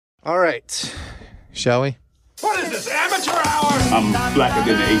All right. Shall we? What is this, amateur hour? I'm blacker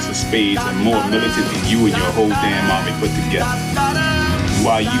than the ace of spades and more militant than you and your whole damn army put together.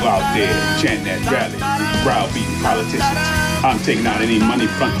 While you out there chanting at rallies, browbeating politicians, I'm taking out any money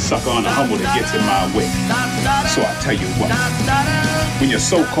front sucker on a Humble that gets in my way. So I tell you what, when your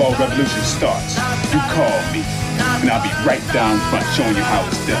so-called revolution starts, you call me, and I'll be right down front showing you how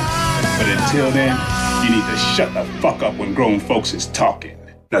it's done. But until then, you need to shut the fuck up when grown folks is talking.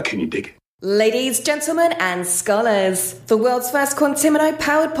 Now can you dig it? Ladies, gentlemen, and scholars, the world's first Quantimino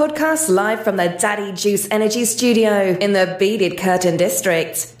powered podcast live from the Daddy Juice Energy Studio in the beaded curtain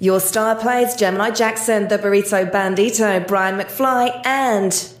district. Your star players Gemini Jackson, the Burrito Bandito, Brian McFly,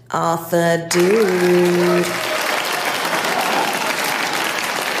 and Arthur Dude.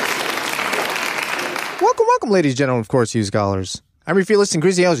 Welcome, ladies and gentlemen, of course, you scholars. I'm your fearless and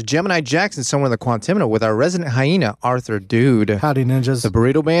greasy host, Gemini Jackson, somewhere in the Quantimino, with our resident hyena, Arthur Dude. Howdy, ninjas. The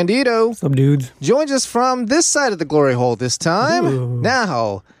Burrito Bandito. What's up, dudes? Joins us from this side of the glory hole this time. Ooh.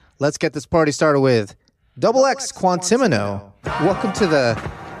 Now, let's get this party started with Double X Quantimino. Welcome to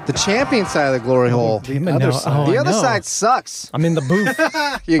the champion side of the glory hole. The other side. The other side sucks. I'm in the booth.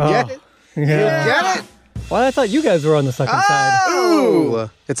 You get it? Yeah. You get it? Well, I thought you guys were on the second side. Oh!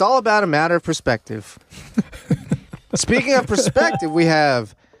 It's all about a matter of perspective. Speaking of perspective, we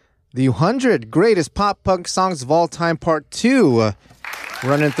have the 100 greatest pop punk songs of all time, part 2,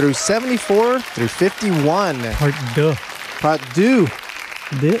 running through 74 through 51. Part deux. Part 2.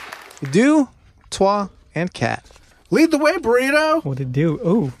 Dit. Du, toi, and cat. Lead the way, Burrito. What it do?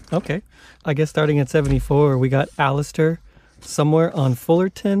 Oh, okay. I guess starting at 74, we got Alistair, Somewhere on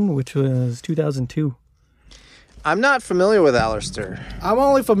Fullerton, which was 2002. I'm not familiar with Alistair. I'm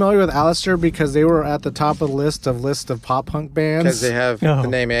only familiar with Alistair because they were at the top of the list of pop punk bands. Because they have the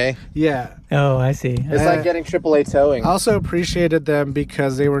name A? Yeah. Oh, I see. It's like getting AAA towing. I also appreciated them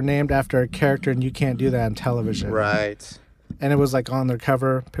because they were named after a character and you can't do that on television. Right. And it was like on their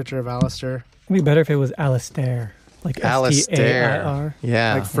cover, picture of Alistair. It'd be better if it was Alistair. Like Alistair.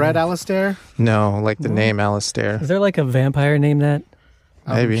 Yeah. Like Fred Alistair? No, like the name Alistair. Is there like a vampire named that?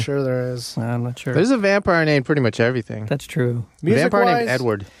 Maybe. I'm sure there is. I'm not sure. There's a vampire named pretty much everything. That's true. Vampire named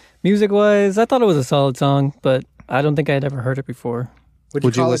Edward. Music-wise, I thought it was a solid song, but I don't think I'd ever heard it before.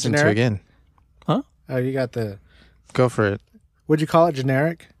 Would you listen to it again? Huh? Oh, you got the... Go for it. Would you call it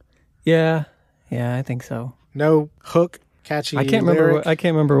generic? Yeah, I think so. No hook, catchy I can't lyric?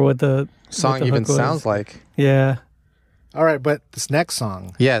 remember what the Song what the even hook was. sounds like. Yeah. All right, but this next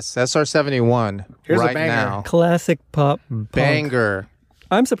song. Yes, SR-71. Here's a right banger. now. Classic pop Banger. punk.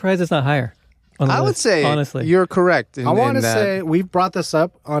 I'm surprised it's not higher. On the I would list, say honestly. you're correct. I want to say we've brought this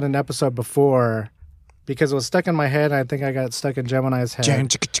up on an episode before because it was stuck in my head. And I think I got stuck in Gemini's head.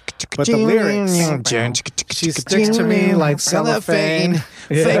 But the lyrics, she sticks to me like cellophane,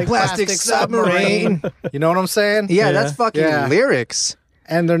 fake plastic submarine. You know what I'm saying? Yeah, that's fucking lyrics.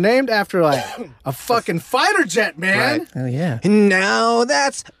 And they're named after like a fucking fighter jet, man. Right. Oh, yeah. And now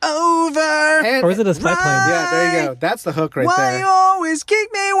that's over. And, Or is it a spy plane? yeah, there you go. That's the hook right Why there. you always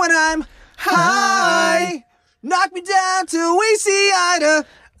kick me when I'm high? Knock me down till we see eye to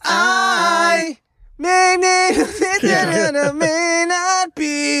eye. May not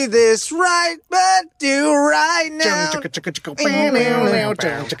be this right, but do right now.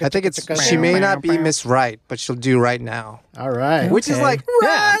 I think it's she may not be Miss Right, but she'll do right now. All right. Which is like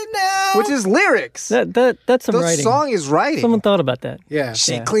right now. Which is lyrics. That's some The writing. song is writing. Someone thought about that. Yeah.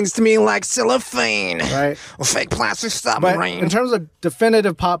 She clings to me like cellophane. Right. Fake plastic But submarine. in terms of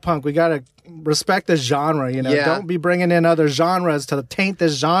definitive pop punk, we got to respect this genre, you know. Yeah. Don't be bringing in other genres to taint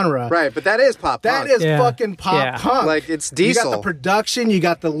this genre. Right, but that is pop That punk. is Yeah. fucking pop Yeah. punk. Like, it's You Diesel. got the production, you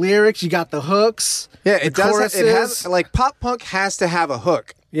got the lyrics, you got the hooks. Yeah, the it does. choruses. It has like pop punk has to have a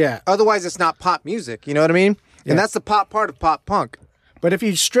hook. Yeah. Otherwise, it's not pop music. You know what I mean? Yeah. And that's the pop part of pop punk. But if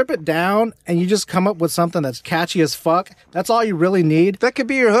you strip it down and you just come up with something that's catchy as fuck, that's all you really need. That could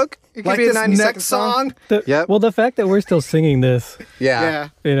be your hook. It could Like be a this 90-second next song. Yep. Well, the fact that we're still singing this, Yeah.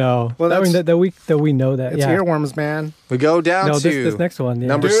 you know, Well, I mean, that's- that we know that. It's yeah. earworms, man. We go down No, to this next one. Yeah.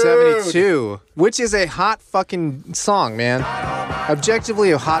 number Dude. 72, which is a hot fucking song, man.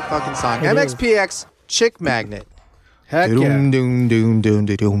 Objectively a hot fucking song. It MXPX, Chick Magnet. Heck yeah. Doom, doom, doom, doom,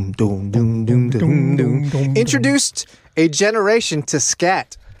 doom, doom, doom, doom, doom, doom. Introduced a generation to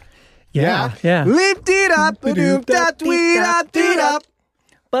scat. Yeah. Yeah. Lift it up, doop, da, tweet up, doot up,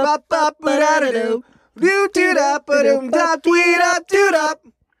 bop, bop, da, da, do. Doot it up, doom, da, tweet up, doot up,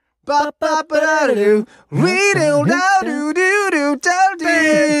 bop, bop, da, da, do. We do, da, do, do, do, da,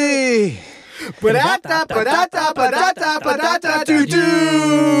 dee. Ba-da-da, ba-da-da, ba-da-da, ba-da-da,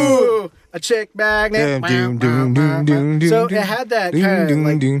 doo-doo. a chick magnet. Doom, doom, doom, doom, doom, So doom, it had that doom, kind of doom,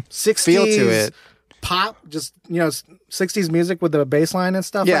 like doom. 60s Feel to it. pop, just, 60s music with the bass line and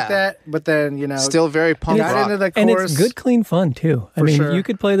stuff Yeah. like that. But then, Still very punk got rock. into the And chorus. it's good, clean fun, too. I mean, sure. you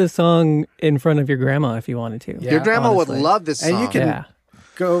could play this song in front of your grandma if you wanted to. Yeah. Your grandma would honestly. love this song. And you can Yeah.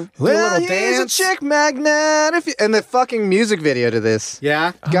 go do well, a little he's dance. a chick magnet. And the fucking music video to this.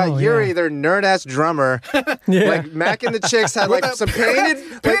 Yeah. Got Oh, Yuri, yeah. their nerd-ass drummer. Yeah. Like, Mac and the Chicks had, like, some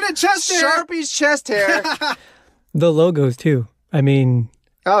painted chest hair. Sharpie's chest hair. The logos, too. I mean...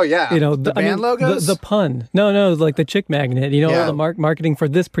 Oh, yeah. The band logos? The pun. No, like the chick magnet. Yeah. All the marketing for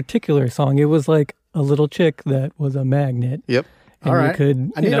this particular song. It was like a little chick that was a magnet. Yep. And All right. you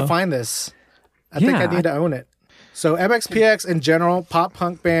could, I need to find this. I think I need to own it. So MXPX in general, pop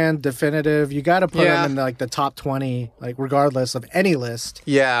punk band, definitive. You got to put them in like the top 20, like regardless of any list.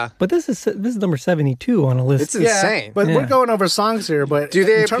 Yeah. But this is number 72 on a list. It's insane. But Yeah. we're going over songs here. But Do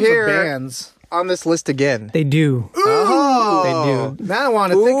they in terms appear- of bands, On this list again. They do. Oh. They do. now I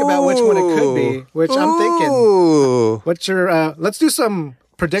want to think about which one it could be. Which I'm thinking. Ooh. What's your? Let's do some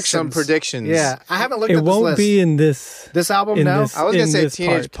predictions. Some predictions. Yeah, I haven't looked It at this won't list. be in this. This album, in no. this- I was going in to say this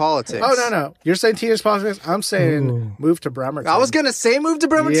Teenage part. Politics. Oh no! You're saying Teenage Politics. I'm saying Move to Bremerton. I was going to say Move to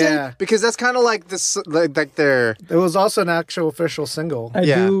Bremerton Yeah. because that's kind of like this, like their... It was also an actual official single. I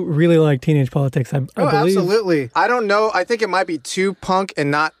Yeah. do really like Teenage Politics. I believe. Absolutely. I don't know. I think it might be too punk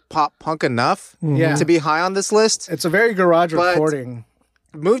and not pop punk enough Yeah. to be high on this list. It's a very garage But- recording.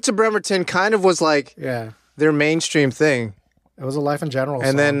 Move to Bremerton kind of was like Yeah, their mainstream thing. it was a Life in General.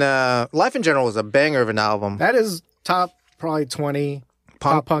 And song. then Life in General was a banger of an album. that is top probably 20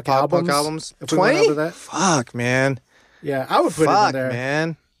 pop punk albums. If we went 20? over that. Fuck, man. Yeah, I would put it Fuck, in there.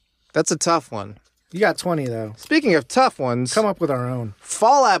 man. That's a tough one. You got 20 though. Speaking of tough ones, Come up with our own.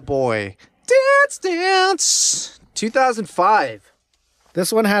 Fall Out Boy. Dance, Dance. 2005.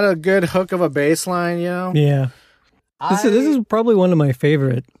 This one had a good hook of a bass line. Yeah. This is probably one of my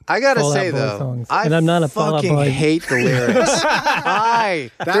favorite. I gotta Fall Out say Boy though, songs. I And I'm not a Fall Out fucking Boy. hate the lyrics.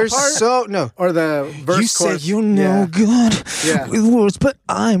 They're part? so no. Or the verse You said chorus. you're no good Yeah. with words, but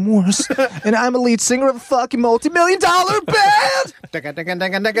I'm worse, and I'm a lead singer of a fucking multi-million-dollar band.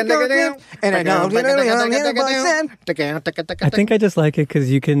 And I know. I think I just like it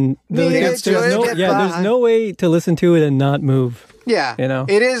because you can. It's good, get by. There's no way to listen to it and not move. Yeah, You know?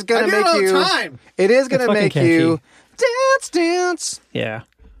 it is I gonna do it make all the you. time. It is gonna fucking make catchy. you dance, dance. Yeah.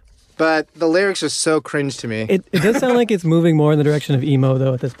 But the lyrics are so cringe to me. It does sound like it's moving more in the direction of emo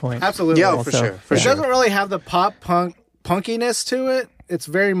though at this point. Absolutely. Yo, for Also, sure, for It sure. doesn't really have the pop punk punkiness to it. It's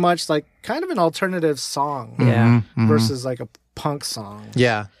very much like kind of an alternative song Yeah. versus like a punk song.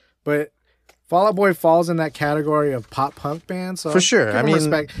 Yeah, But Fall Out Boy falls in that category of pop punk band. So For sure. give I them mean-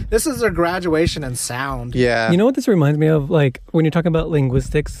 respect. This is their graduation in sound. yeah. You know what this reminds me of? Like when you're talking about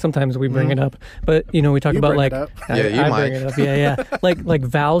linguistics, sometimes we bring it up, but we talk You about bring like it up. Yeah, you I might. bring it up. Yeah. like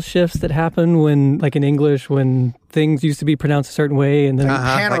vowel shifts that happen when like in English when things used to be pronounced a certain way and then Like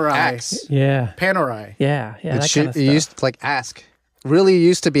Panerai. axe. yeah. Panerai. Yeah. It, That should, kind of it stuff. used to, like ask. Really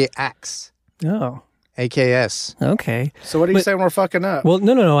used to be axe. Oh. AKS. Okay. So what are you saying we're fucking up? Well,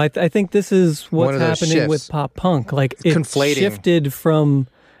 no. I think this is One what's of those happening with shifts. pop punk. Like it Conflating. shifted from.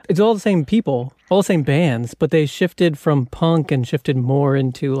 It's all the same people, all the same bands, but they shifted from punk and shifted more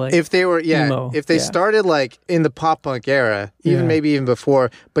into like. If they were, emo. if they Yeah. started like in the pop punk era, even Yeah. maybe even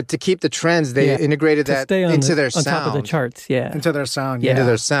before, but to keep the trends, they Yeah. integrated to that stay on into the, their on sound. top of the charts. Yeah. Into their sound. Yeah. Into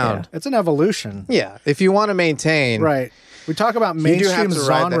their sound. It's an evolution. Yeah. If you want to maintain. Right. We talk about do have mainstream to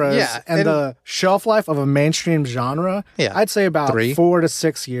ride that. genres Yeah, and and- the shelf life of a mainstream genre. Yeah. I'd say about 3. 4 to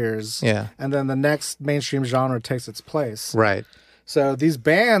 6 years. Yeah. And then the next mainstream genre takes its place. Right. So these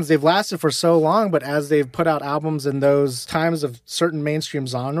bands, they've lasted for so long, but as they've put out albums in those times of certain mainstream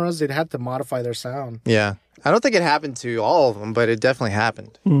genres, they'd had to modify their sound. Yeah. I don't think it happened to all of them, but it definitely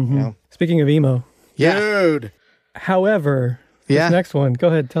happened. Mm-hmm. You know? Speaking of emo, Yeah. Dude. however, Yeah. this next one. Go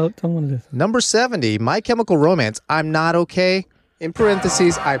ahead. Tell them what it is. Number 70, My Chemical Romance. I'm Not Okay. In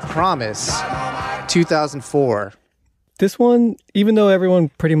parentheses, I Promise. 2004. This one, even though everyone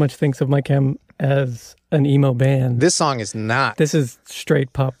pretty much thinks of My Chem as an emo band, This song is not. this is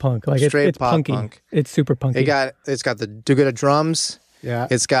straight pop punk. Like Straight it's pop punky. punk. It's super punky. It's got the do-gooda drums. Yeah.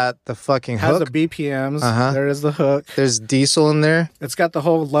 It's got the fucking has hook. the BPMs. Uh-huh. There is the hook. There's Diesel in there. It's got the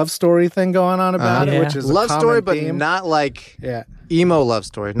whole love story thing going on about it, Yeah. which is a Love common story, but theme. not like Yeah. emo love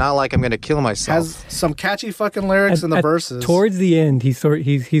story. Not like I'm gonna kill myself. Has some catchy fucking lyrics in the verses. Towards the end, he's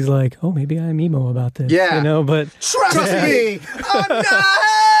like, oh, maybe I'm emo about this. Yeah. But Trust me, I'm not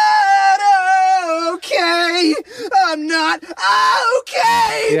okay. I'm not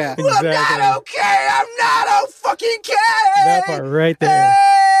okay. Yeah, I'm exactly. not okay. I'm not fucking okay. that part right there.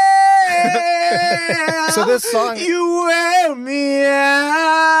 well. So this song, You wear me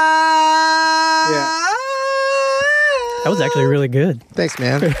out. Yeah. That was actually really good. Thanks,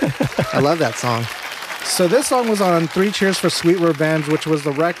 man. I love that song. So this song was on Three Cheers for Sweet Revenge, which was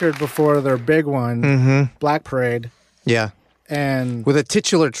the record before their big one, Black Parade. Yeah. And With a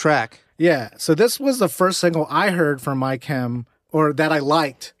titular track. yeah, so this was the first single I heard from My Chem, or that I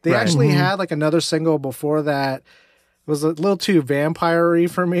liked. They Right. actually had like another single before that. It was a little too vampire-y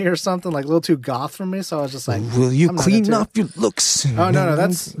for me or something, like a little too goth for me. So I was just like, Will you I'm not clean into it. up your looks? Oh, no,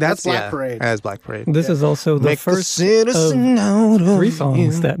 that's Black yeah, Parade. That's Black Parade. This is also the Make first the citizen of out of 3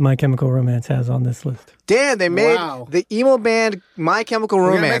 songs you. that My Chemical Romance has on this list. Damn, they made Wow. the emo band My Chemical We're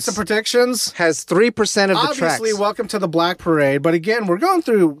gonna make Romance some predictions. has 3% of the Obviously, tracks. Welcome to the Black Parade. But again, we're going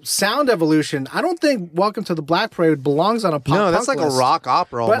through sound evolution. I don't think Welcome to the Black Parade belongs on a pop No, that's punk like list, a rock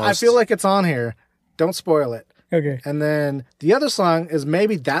opera But almost. I feel like it's on here. Don't spoil it. Okay. And then the other song is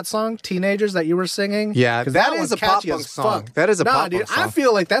maybe that song, Teenagers, that you were singing. Yeah, 'Cause that is one's a pop catchy punk as song. fuck. That is a Nah, pop dude, punk song. I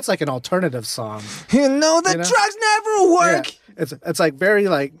feel like that's like an alternative song. You know the You know? drugs never Yeah. work. It's like very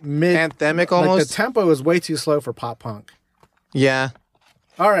like mid Anthemic Like almost. the tempo is way too slow for pop punk. Yeah.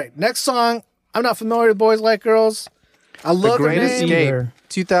 All right, next song. I'm not familiar with Boys Like Girls. I The love the Great name, Escape, Either.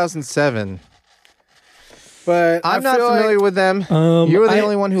 2007. but I'm not feel familiar like, with them. You were the I-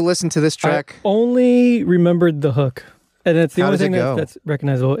 only one who listened to this track. I only remembered the hook. And it's the How only does it thing go? that's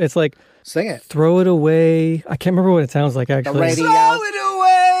recognizable. It's like, Sing it. throw it away. I can't remember what it sounds like, actually. radio. Throw it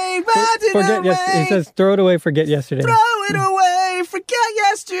away, bat it Forget away. yes. It says, throw it away, forget yesterday. Throw it away, forget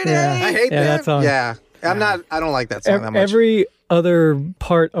yesterday. Yeah. I hate yeah, that. that song. Yeah. I don't like that song that much. Every other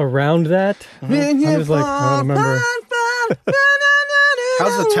part around that, I'm just like, I don't remember.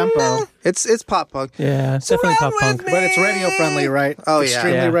 How's the tempo? It's pop punk. Yeah, it's definitely pop punk. But it's radio friendly, right? Oh, yeah.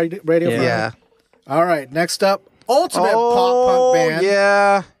 Extremely Yeah. radio friendly. Yeah. All right, next up, ultimate pop punk band.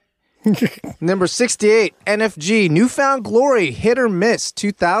 Yeah. Number 68, NFG, Newfound Glory, Hit or Miss,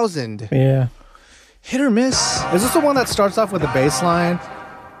 2000. Yeah. Hit or miss? Is this the one that starts off with a bass line?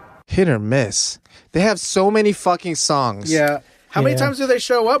 Hit or miss. They have so many fucking songs. Yeah. How many Yeah. times do they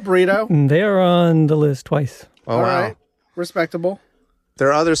show up, Burrito? They are on the list twice. Oh, All wow. right. Respectable.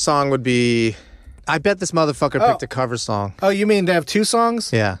 Their other song would be, I bet this motherfucker Oh. picked a cover song. Oh, you mean they have 2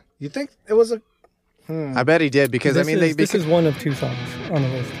 songs? Yeah. You think it was a... I bet he did because, This, I mean, this is one of 2 songs on the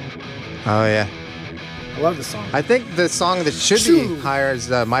list. Oh, yeah. I love this song. I think the song that should be higher is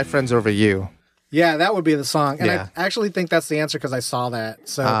My Friends Over You. Yeah, that would be the song. And Yeah. I actually think that's the answer because I saw that.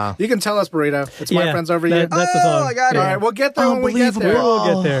 So Ah. you can tell us, Burrito. It's My Yeah, Friends Over that- You. That's the song. I got it. All right, we'll get there when we get there. Unbelievable.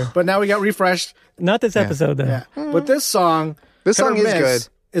 We'll get there. But now we got refreshed. Not this episode, though. Yeah. But this song, This Hit or song is Miss,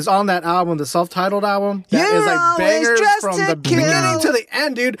 good. is on that album, the self-titled album. That You're is like always bangers dressed from to the kill. beginning to the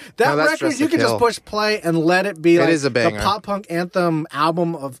end, dude. That No, that's record, Dressed you to can just Kill. push play and let it be It like is a the banger. pop punk anthem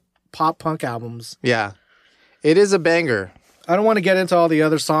album of pop punk albums. Yeah. It is a banger. I don't want to get into all the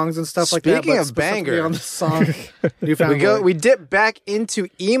other songs and stuff like that. Speaking but of specifically banger. on this song, Newfound Glory. We dip back into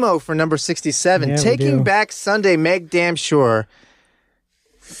emo for number 67. Yeah, we Taking do. Back Sunday, make damn sure.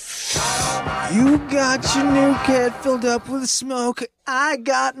 You got your new kid filled up with smoke. I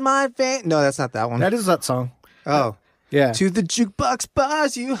got my van. No, that's not that one. That is that song. Oh. Yeah. To the jukebox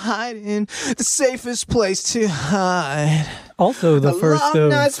bars you hide in, the safest place to hide. Also, the A first long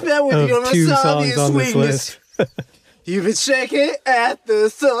night spent with you on of a 2 Sunday's songs on this weakness. list. You've been shaking at the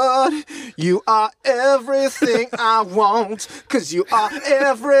thought. You are everything I want, 'cause you are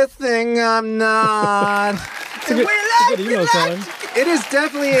everything I'm not. It's a good emo song. It is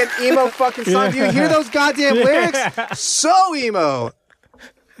definitely an emo fucking song. Yeah. You hear those goddamn lyrics? So emo.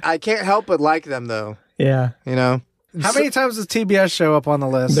 I can't help but like them though. Yeah. You know? How many times does TBS show up on the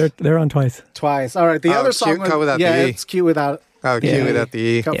list? They're on twice. Twice. All right. The Oh, other song, cute, cut without yeah, the E. it's cute without Oh, cute Yeah. without the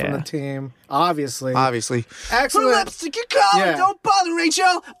E. come from Yeah. the team. Obviously. Obviously. Excellent. Lipstick you call, Yeah. don't bother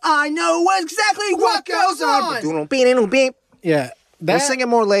Rachel. I know exactly what goes on. Yeah. That, We'll sing it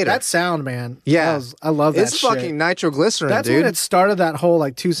more later. That sound, man. Yeah. I love that It's shit. fucking nitroglycerin, That's dude. when it started, that whole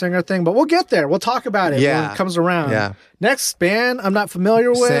like 2-singer thing. But we'll get there. We'll talk about it when Yeah. it comes around. Yeah. Next band, I'm not familiar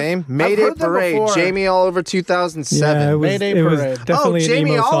with. Same. I've Mayday heard them Parade. before. Jamie Oliver 2007. Yeah, Mayday it was Parade. definitely Oh, an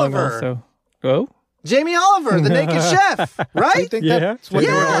Jamie emo song Oliver. also. Oh? Jamie Oliver, the Naked Chef, You right? think Yeah. that's what they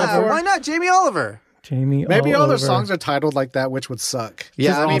were going Yeah, for? why not Jamie Oliver? Jamie Maybe all their Oliver. songs are titled like that, which would suck.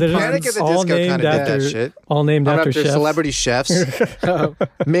 Yeah, I mean, They're just Panic at the all Disco named kind of did after- that shit. All named I'm after after chefs. celebrity chefs.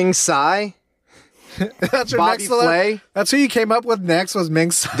 Ming Tsai, That's your Bobby next cele- Flay. That's who you came up with next was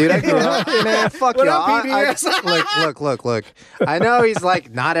Ming Tsai. Dude, I grew up, man, fuck What y'all. up, PBS? Look. I know he's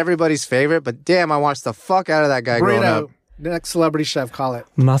like not everybody's favorite, but damn, I watched the fuck out of that guy growing up. Burrito. Next celebrity chef, call it.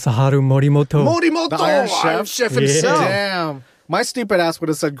 Masaharu Morimoto. Morimoto, The Iron Chef? Chef Yeah. himself. Damn. My stupid ass would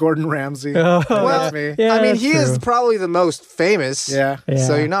have said Gordon Ramsay. Oh, Well, me. yeah, I mean, that's he is true. probably the most famous. Yeah.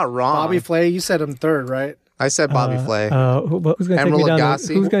 So you're not wrong. Bobby Flay, you said him third, right? I said Bobby Flay. Who's going to take me Emeril down?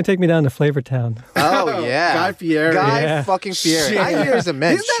 Lagasse. Who's going to take me down to Flavortown? Oh, yeah. Guy Fieri. Guy Yeah. fucking Fieri. Shit. I hear he's a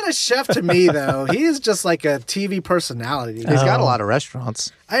mensch. He's not a chef to me, though. He is just like a TV personality. He's got a lot of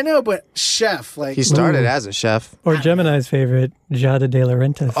restaurants. I know, but chef, like... He started as a chef. Or Gemini's favorite, Jada De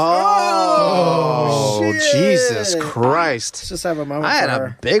Laurentiis. Oh, shit. Jesus Christ. Let's just have a moment I had for a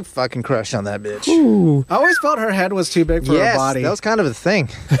her. big fucking crush on that bitch. Ooh. I always felt her head was too big for her Yes, body. that was kind of a thing.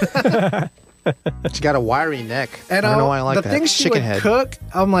 She got a wiry neck. And I don't know why I like the that. things she Chicken would head. cook,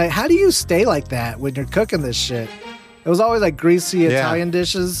 I'm like, how do you stay like that when you're cooking this shit? It was always like greasy Italian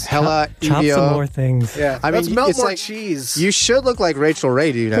dishes. Hella Chop EVO. some more things. Yeah, I mean, let's melt it's more like- cheese. You should look like Rachel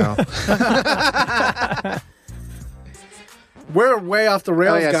Ray, do you know? We're way off the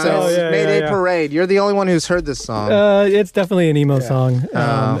rails, guys. so yeah, Mayday yeah. Parade. You're the only one who's heard this song. It's definitely an emo song.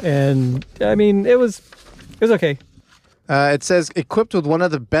 And I mean, it was okay. It says, equipped with one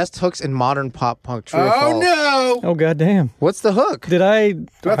of the best hooks in modern pop punk. True or Oh false? no! Oh, goddamn. What's the hook? Did I? Do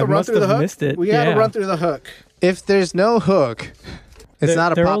I have to run must through the have hook? missed it. We had to run through the hook. If there's no hook, it's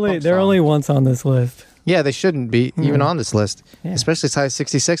not a they're pop only, punk They're song. only once on this list. Yeah, they shouldn't be even on this list, Yeah. especially size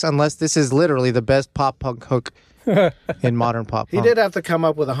 66, unless this is literally the best pop punk hook in modern pop punk. He did have to come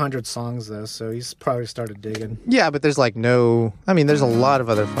up with 100 songs though, so he's probably started digging. Yeah, but there's like no. I mean, there's a lot of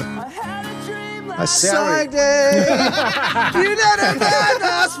other fucking. A side day. You never been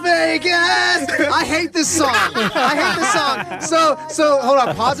Las Vegas. I hate this song. I hate this song. So hold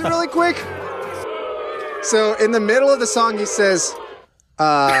on, pause it really quick. So in the middle of the song, he says,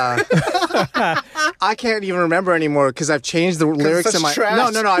 I can't even remember anymore because I've changed the lyrics such in my.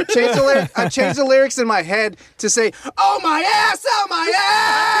 trash. No. I've changed the lyrics in my head to say, "Oh my ass, oh my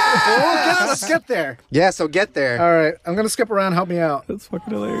ass." Well, let's skip there. Yeah, so get there. All right, I'm gonna skip around. Help me out. That's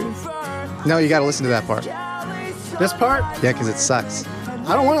fucking hilarious. No, you got to listen to that part. This part, Yeah, because it sucks.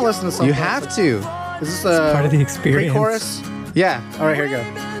 I don't want to listen to something. You have to. Is this a Part of the experience. pre-chorus? Yeah, All right, here we go.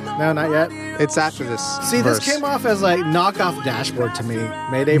 No, not yet. it's after this. See, verse. this came off as like knockoff Dashboard to me.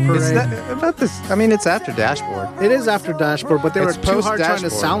 Mayday Parade. It's not about this. I mean, it's after Dashboard. It is after Dashboard, but they were It's too hard trying to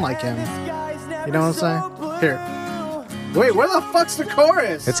post-Dashboard. sound like him. You know what I'm saying? Here. Wait, where the fuck's the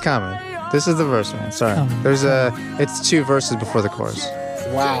chorus? It's coming. This is the verse one. Sorry. There's it's two verses before the chorus.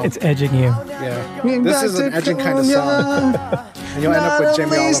 wow. It's edging you. Yeah. This is an edging kind of song. And you'll end up with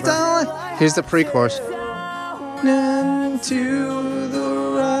Jamie Oliver. Here's the pre-chorus.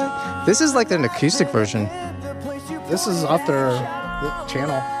 This is like an acoustic version. This is off their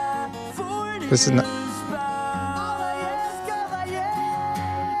channel. This is not.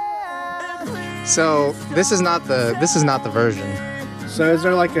 So this is not the version. So is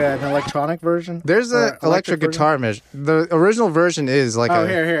there like an electronic version? There's Or an electric version? guitar measure. The original version is like Oh, a.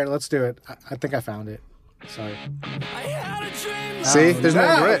 here, let's do it. I think I found it. Sorry. See, there's no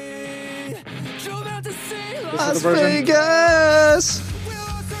no. grit. This is the version. Vegas.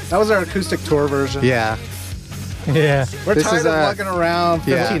 That was our acoustic tour version. Yeah. Yeah. We're This tired is, of lugging around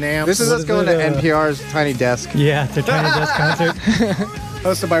 15 amps. This is What us is going it, to NPR's Tiny Desk. Yeah, they're trying to desk concert.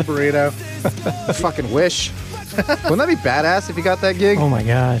 hosted by Burrito. Fucking wish. Wouldn't that be badass if you got that gig? Oh my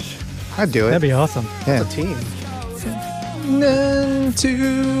gosh. I'd do it. That'd be awesome. yeah. It's a team. None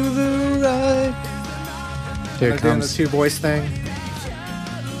to the right. Here They're it doing the comes. two voice thing,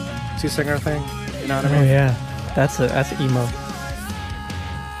 two singer thing. You know what I Oh mean? yeah. That's emo.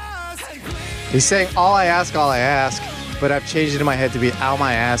 He's saying, all I ask, but I've changed it in my head to be, ow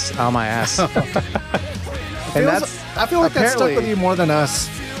my ass, ow my ass. And I feel like that stuck with apparently- you more than us.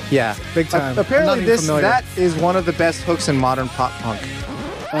 Yeah. Big time. I'm Apparently not even familiar. that is one of the best hooks in modern pop punk.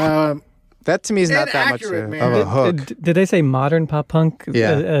 That to me is not that much Inaccurate, of man. a hook. Did they say modern pop punk?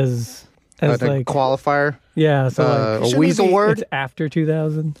 Yeah. As A like qualifier. yeah. So like A shouldn't weasel it be- word. it's after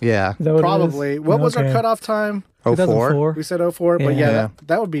 2000. Yeah. Is that what it is? Probably. What was our Okay. cutoff time? 04. 2004. We said 04, but yeah, Yeah.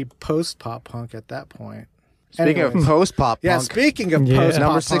 that would be post pop punk at that point. Speaking of Anyways. post pop Yeah, punk. speaking of Yeah. post pop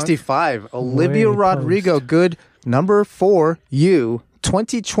Number punk, 65, Olivia Way Rodrigo, good. Number 4, you,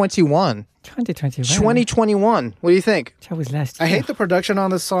 2021. 2021. 2021. What do you think? That was last I year. hate the production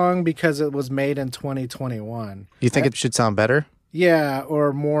on this song because it was made in 2021. You think it should sound better? Yeah,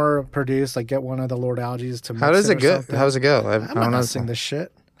 or more produced, like get one of the Lord Alges to mix How does it it or go? something. How does it go? I I'm don't not know. sing this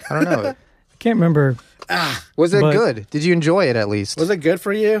shit. I don't know. I can't remember. Was it But- good? Did you enjoy it at least? Was it good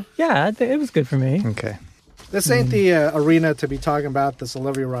for you? Yeah, it was good for me. Okay. This ain't the arena to be talking about this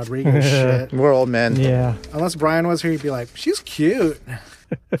Olivia Rodrigo shit. We're old men. Yeah. Unless Brian was here, he'd be like, she's cute.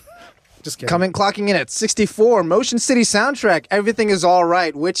 Just kidding. Clocking in at 64, Motion City soundtrack, Everything Is All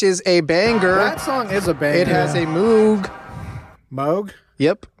Right, which is a banger. That song is a banger. It has a Moog Moog?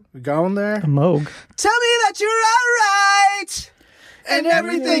 Yep. We going there? A Moog. Tell me that you're alright, and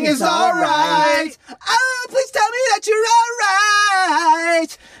everything is alright. Oh, please tell me that you're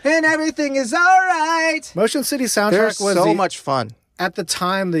alright, and everything is alright. Motion City Soundtrack They're was so much fun. At the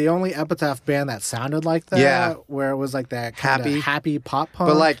time, the only Epitaph band that sounded like that. Yeah. Where it was like that kind of happy pop punk.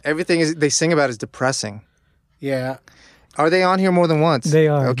 But like everything they sing about is depressing. Yeah. Are they on here more than once? They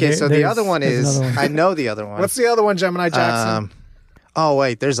are. Okay, so the other one is... one. I know the other one. What's the other one, Gemini Jackson? Oh,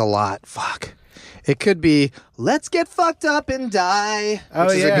 wait, there's a lot. Fuck. It could be Let's Get Fucked Up and Die,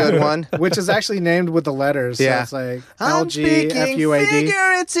 which is a good one. Which is actually named with the letters. Yeah. So it's like I'm speaking LGFUAD.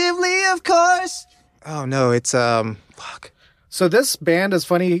 figuratively, of course. Oh, no, it's... Fuck. So this band is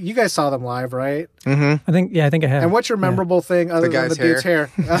funny. You guys saw them live, right? Mm-hmm. I think I have. And what's your memorable thing other than the dude's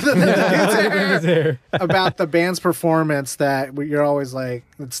hair? Other than the dude's hair about the band's performance that you're always like,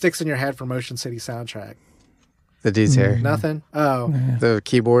 it sticks in your head for Motion City Soundtrack? The dude's hair. Nothing? Oh. The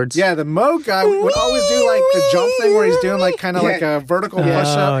keyboards. Yeah, the Moog guy would always do like the jump thing where he's doing like kind of like a vertical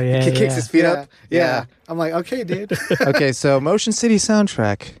push-up. Oh, yeah, He kicks his feet up. Yeah. I'm like, okay, dude. Okay, so Motion City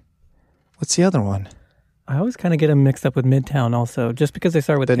Soundtrack. What's the other one? I always kind of get them mixed up with Midtown also, just because they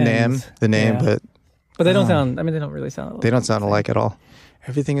start with The N's. name, Yeah. but they don't sound, I mean, they don't really sound they don't sound alike at all.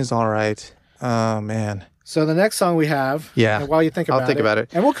 Everything is all right. Oh, man. So the next song we have, Yeah. and while you think about it. I'll think about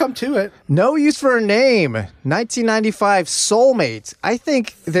it. And we'll come to it. No Use for a Name, 1995, Soulmate. I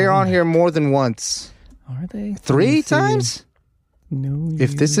think they're on here more than once. Are they? 3 times? No.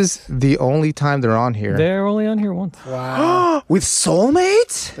 If this is the only time they're on here. They're only on here once. Wow. With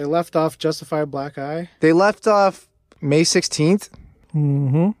Soulmate? They left off Justified Black Eye. They left off May 16th.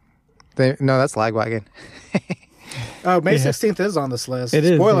 Mm-hmm. No, that's Lagwagon. Oh, May 16th is on this list. It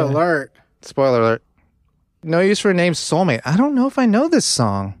is, Spoiler yeah. alert. Spoiler alert. No Use for a Name, Soulmate. I don't know if I know this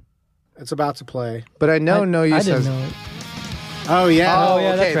song, It's about to play. but I know No I Use didn't has... know it. Oh, yeah. Oh,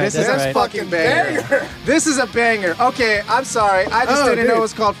 yeah, okay, that's this right, is that's a right. fucking banger. This is a banger. Okay, I'm sorry. I just Oh, didn't know dude. it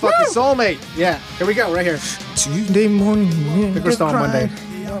was called fucking Soulmate. Yeah. Here we go, right here. Tuesday morning. I think we're still on Monday.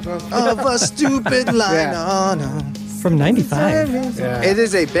 Of a stupid line. Yeah. Oh, no. From 95. Yeah. It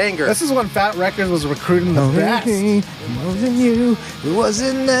is a banger. This is when Fat Records was recruiting the best. More than you. It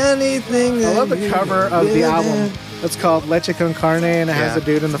wasn't anything. I love the cover of the album. It's called Leche con Carne, and it has Yeah. a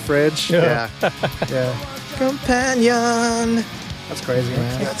dude in the fridge. Yeah. Yeah. Companion. That's crazy,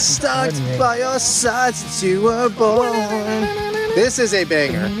 man. Got stuck by your side since you were born. This is a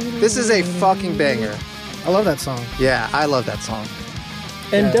banger. This is a fucking banger. I love that song. Yeah, I love that song.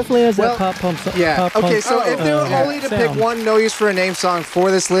 And definitely has Well, that pop pump. Yeah. Pop Okay, punk, so if there were only to pick sound. one No Use for a Name song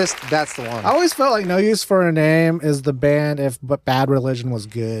for this list, that's the one. I always felt like No Use for a Name is the band if but Bad Religion was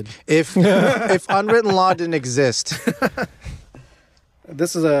good. If Unwritten Law didn't exist.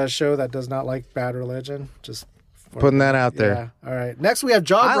 This is a show that does not like Bad Religion. Just Putting that out there. Yeah. All right. Next we have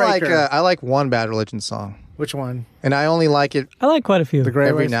Jawbreaker. I like one Bad Religion song, Which one? and I only like it I like quite a few. The Grey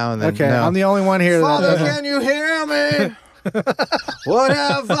every Ways? now and then. Okay, No. I'm the only one here. Father, That, can you hear me? What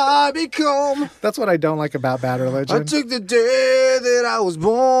have I become? that's what I don't like about Bad I Religion. took the day that I was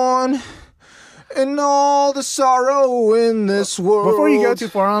born, and all the sorrow in this world. Before you go too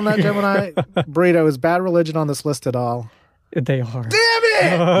far on that, Gemini, Burrito, is Bad Religion on this list at all? They are. Damn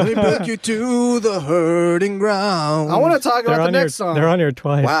it! They took you to the hurting ground. I want to talk They're about the on here. next song. They're on here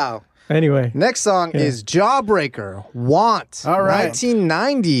twice. Wow. Anyway. Next song is Jawbreaker, Want. All right.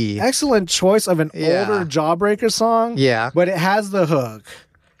 1990. Excellent choice of an Yeah. older Jawbreaker song. Yeah. But it has the hook.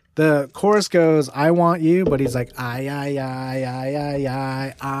 The chorus goes, I want you, but he's like, I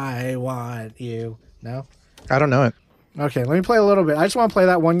want you. No? I don't know it. Okay, let me play a little bit. I just want to play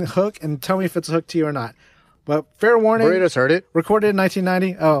that one hook and tell me if it's a hook to you or not. But fair warning, Burrito's heard it. recorded in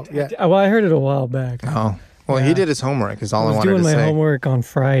 1990. Oh, yeah. Well, I heard it a while back. Oh. Well, he did his homework, is all I I was wanted doing to my say. homework on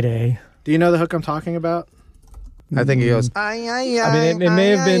Friday. Do you know the hook I'm talking about? I think he goes, I mean, it may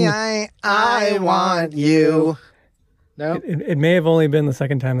have been. I want you. No? It may have only been the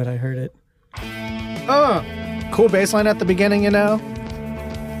second time that I heard it. Cool bass line at the beginning, you know?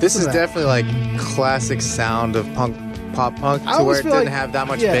 This is that? definitely like classic sound of pop punk I to where always it feel didn't like- have that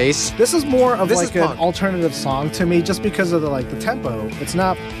much yeah, bass. This is more of This like is an punk. alternative song to me just because of the tempo. It's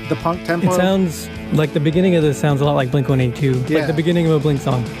not the punk tempo. It sounds like the beginning of this sounds a lot like Blink-182. Yeah. Like the beginning of a Blink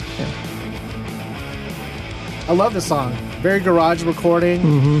song. Yeah. I love the song. Very garage recording.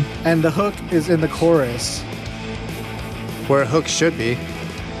 Mm-hmm. And the hook is in the chorus. Where a hook should be.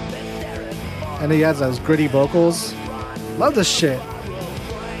 And he has those gritty vocals. Love this shit.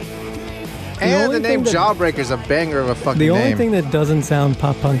 And only the name thing that- Jawbreaker's a banger of a fucking The only name. thing that doesn't sound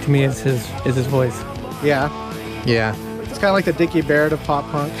pop punk to me is his voice. Yeah. Yeah. It's kind of like the Dickie Barrett of pop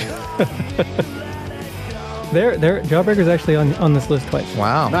punk. They're Jawbreaker's actually on this list twice.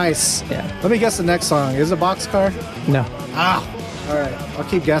 Wow. Nice. Yeah. Let me guess the next song. Is it Boxcar? No. All right. I'll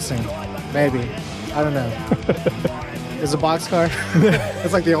keep guessing. Maybe. I don't know. Is it Boxcar?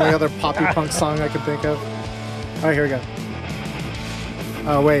 It's like the only other poppy punk song I can think of. All right, here we go.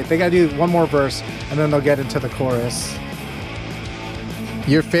 Oh, wait. They got to do one more verse, and then they'll get into the chorus.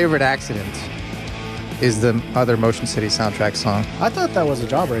 Your favorite accident is the other Motion City soundtrack song. I thought that was a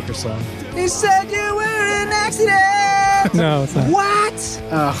Jawbreaker song. He said you were an accident! No, it's not. What?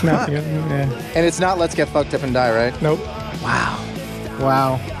 No, yeah. And it's not Let's Get Fucked Up and Die, right? Nope.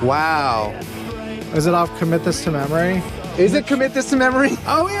 Wow. Wow. Is it off Commit This to Memory? Is it Commit This to Memory?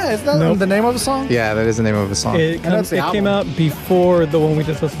 Oh, yeah. Is that the name of the song? Yeah, that is the name of the song. It came out before the one we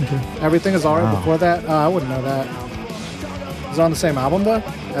just listened to. Everything is Alright before that? I wouldn't know that. Is it on the same album, though,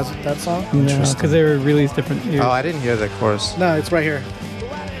 as that song? No, because they were released different years. Oh, I didn't hear that chorus. No, it's right here.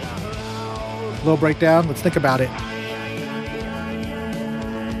 Little breakdown. Let's think about it.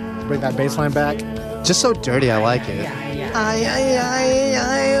 Bring that bass line back. Just so dirty, I like it.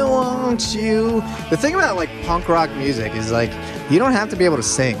 I want you. The thing about like punk rock music is like you don't have to be able to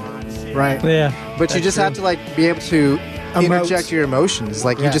sing, Right. Yeah. but you just have to like be able to Emote. interject your emotions.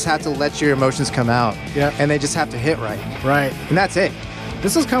 Like you Yeah. just have to let your emotions come out. Yeah. And they just have to hit right, Right. and that's it.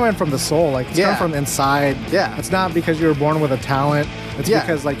 This is coming from the soul. Like, it's Yeah. coming from inside. Yeah. It's not because you were born with a talent. It's Yeah.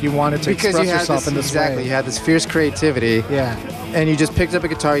 because, like, you wanted to Because express you had yourself this in this exactly. way. You had this fierce creativity, Yeah. and you just picked up a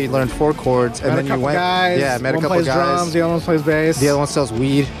guitar. You learned 4 chords, and Met then a you couple went. guys. Yeah, met a one couple plays guys. drums. The other one plays bass. The other one sells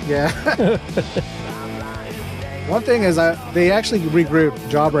weed. Yeah. One thing is they actually regrouped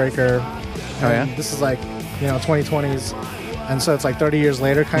Jawbreaker. Oh, yeah? And this is like, 2020s. And so it's like 30 years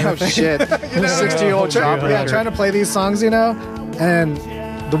later kind Oh of thing. shit! 60-year-old job. Yeah, trying to play these songs, and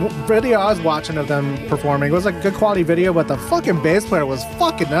the video I was watching of them performing, it was like a good quality video, but the fucking bass player was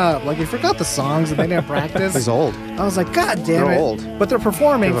fucking up. Like, he forgot the songs and they didn't practice. He's old. I was like, God damn They're it. old. But they're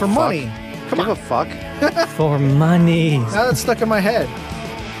performing Give a for fuck. money. Give a fuck. For money. Now that's stuck in my head.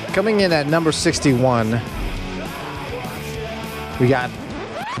 Coming in at number 61, we got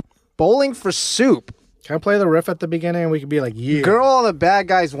Bowling for Soup. Can I play the riff at the beginning and we could be like, yeah. Girl All the Bad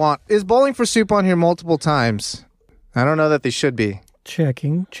Guys Want. Is Bowling for Soup on here multiple times? I don't know that they should be.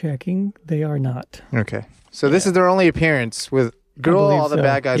 Checking. They are not. Okay. So this is their only appearance with Girl believe All the so,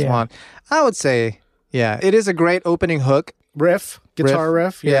 Bad Guys yeah. Want. I would say, yeah, it is a great opening hook. Guitar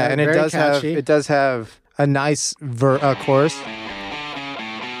riff. Yeah, and very it catchy. does have a nice chorus.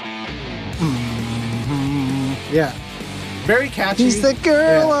 Yeah. Very catchy. She's the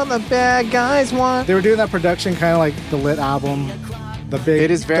girl Yeah. all the bad guys want. They were doing that production kind of like the Lit album. The big,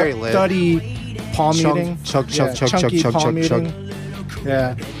 It is very lit. thuddy palm Chunk, muting. chunk, chunk, chunk, chunky chunk, palm chunk, chunk, muting.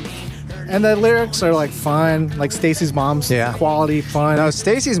 Yeah. And the lyrics are like fun, like Stacy's mom's Yeah. quality fun. No,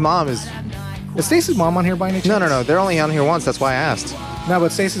 Stacy's mom is... Is Stacy's mom on here by any chance? No. They're only on here once. That's why I asked. No,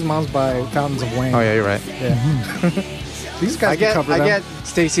 but Stacy's mom's by Fountains of Wayne. Oh, yeah, you're right. Yeah. These guys I get can cover them.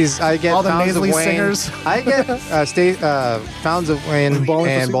 Stacy's. I get All the Fountains of nasally Wayne. singers. I get Fountains of Wayne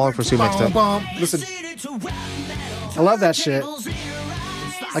and Bowling for Soup mixed up. Listen, I love that shit.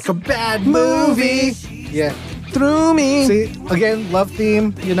 Like a bad movie. Yeah. Through me. See, again, love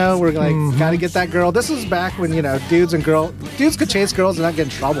theme. We're like, gotta get that girl. This was back when dudes could chase girls and not get in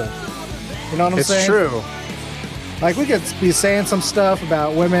trouble. You know what I'm saying? It's true. Like, we could be saying some stuff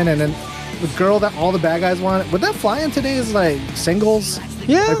about women, and then the girl that all the bad guys want. Would that fly in today's like singles?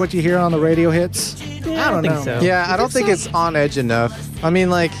 Yeah. Like what you hear on the radio hits. Yeah, I don't think know. so. Yeah, I don't think it's on edge enough. I mean,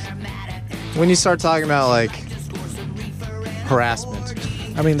 like, when you start talking about like harassment.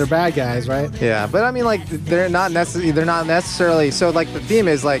 I mean, they're bad guys, right? Yeah, but I mean, like, they're not necessarily. So, like, the theme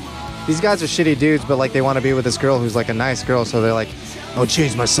is like these guys are shitty dudes, but like they want to be with this girl who's like a nice girl, so they're like, I'll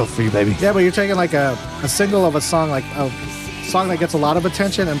change myself for you, baby. Yeah, but you're taking like a single of a song, like a song that gets a lot of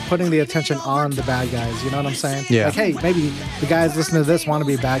attention and putting the attention on the bad guys. You know what I'm saying? Yeah. Like, hey, maybe the guys listening to this want to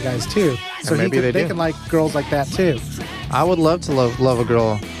be bad guys too. So And maybe they do. can like girls like that too. I would love to love a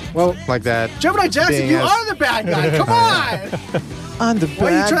girl Well, like that. Gemini Jackson, Being you as- are the bad guy. Come on. I'm the bad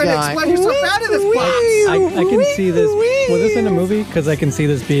Why are you trying to guy. explain yourself out of this box? I can see this. Was this in a movie? Because I can see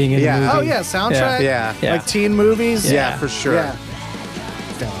this being in Yeah. a movie. Oh, yeah, soundtrack. Yeah. Yeah. Like teen movies. Yeah, for sure. Yeah.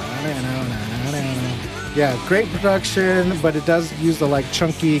 Yeah, great production, but it does use the like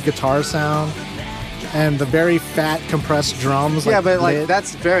chunky guitar sound and the very fat compressed drums. Yeah, but like lit.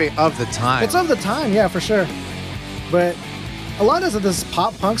 that's very of the time. It's of the time, yeah, for sure. But a lot of this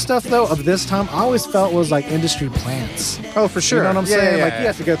pop punk stuff, though, of this time, I always felt was like industry plants. Oh, for sure. You know what I'm Yeah, saying? yeah, like, yeah. you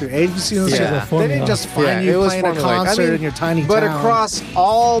have to go through agencies and Yeah. shit. It was They didn't formula. just find Yeah, you it was playing a formulaic. concert in your tiny but town. across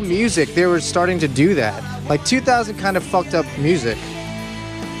all music, they were starting to do that. Like 2000 kind of fucked up music.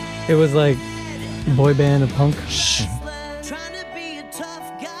 It was like boy band of punk.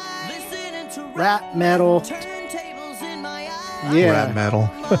 Rap metal. Yeah. Rap metal.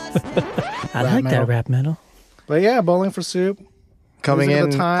 I like metal. that rap metal. But yeah, Bowling for Soup. Coming Music of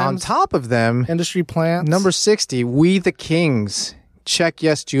the in on Times. top of them, Industry Plants. number 60, We the Kings. Check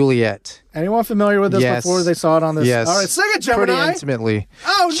Yes Juliet. Anyone familiar with this Yes. before they saw it on this? Yes. All right, sing it, Gemini. Pretty intimately.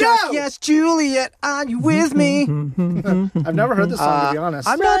 Oh, Check no! Yes Juliet, are you with me? I've never heard this song, to be honest.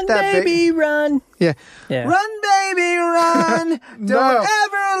 I'm Run, not that big. baby, run. Yeah. Yeah. Run, baby, run. No. Don't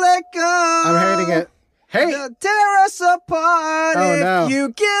ever let go. I'm hating it. Hey, They'll tear us apart Oh, no. if you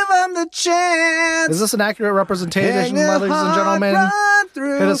give them the chance. is this an accurate representation, Hang a ladies and hard gentlemen? run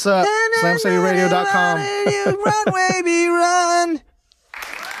through. Hit us up, slamcityradio.com. Run, baby, run.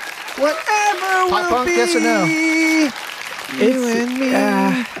 Whatever Pop will punk, be. yes or no? You and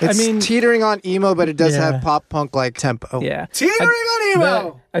me. It's I mean, teetering on emo, but it does Yeah. have pop punk like tempo. yeah. Teetering on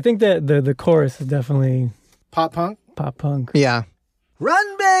emo. I think that the chorus is definitely Pop punk. pop punk. Yeah.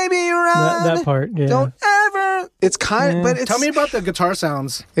 Run, baby, run. That part, yeah. Don't ever. It's kind of, but it's Tell me about the guitar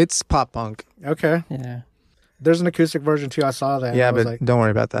sounds. It's pop punk. Okay. Yeah. There's an acoustic version too. I saw that. Yeah, I was but like, don't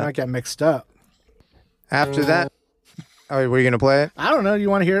worry about I that. might get mixed up. After that, oh, were you gonna play it? I don't know. You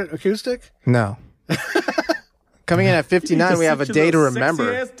want to hear it acoustic? No. Coming in at 59, we have A Day to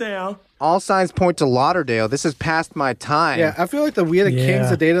Remember. All signs point to Lauderdale. This is past my time. Yeah, I feel like the We the Yeah. Kings,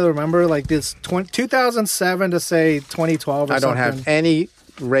 the data to remember, like this 2007 to say 2012 or I don't something. have any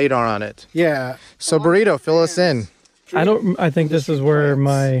radar on it. Yeah. So Burrito, fill us in. I think this is where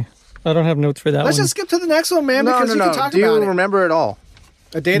I don't have notes for that Let's one. just skip to the next one, man, No, because no, you no. can talk Do you about it. remember it all?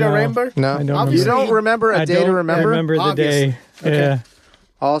 A Day to No. Remember? No. I don't You Obviously. don't remember A Day to Remember? I remember the Obviously. day. Okay. Yeah.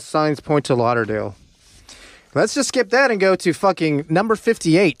 All signs point to Lauderdale. Let's just skip that and go to fucking number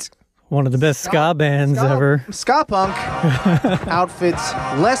 58. One of the best ska bands ever. Ska punk outfits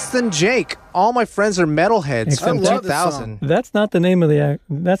Less Than Jake. All my friends are metalheads I from love this 2000. That's not the name of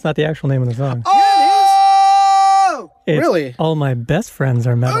that's not the actual name of the song. Oh! It's Really? All my best friends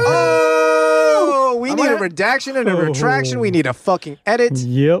are metalheads. Oh! We need a gonna- redaction and a retraction. We need a fucking edit.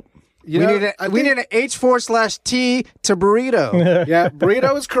 Yep. You We know, need I we think- need an H4/T to Burrito. Yeah,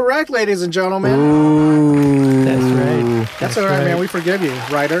 Burrito is correct, ladies and gentlemen. That's right. That's all right, man. We forgive you,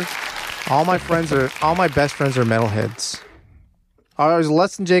 writer. All my best friends are metalheads. Is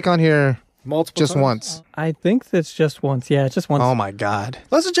Less Than Jake on here Multiple just times. once? I think that's just once. Yeah, it's just once. Oh my god.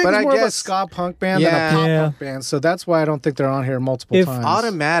 Less Jake But is I more of a guess- ska punk band Yeah. than a pop Yeah. punk band, so that's why I don't think they're on here multiple If times.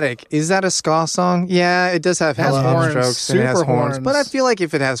 Automatic, is that a ska song? Yeah, it does have Has hella horns, strokes and it has super horns. horns. But I feel like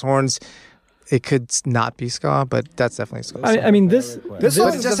if it has horns, it could not be ska, but that's definitely a ska song. I mean this This But song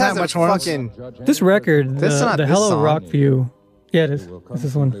it doesn't just have has a much horns. fucking. this record, This is not the this Hello song. Rock View. Yeah, it is. It's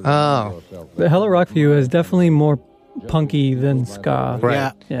this one. Oh, The Hello Rock View is definitely more punky than ska. right.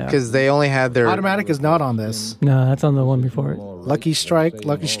 Yeah. Yeah. Because they only had their Automatic is not on this. No, that's on the one before it. Lucky Streak.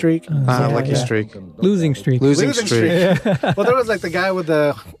 Lucky yeah. Streak. Losing Streak. Losing Streak. Well, there was like the guy with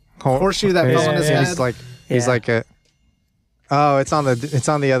the horseshoe that fell on his Yeah, head. he's like a. Oh, it's on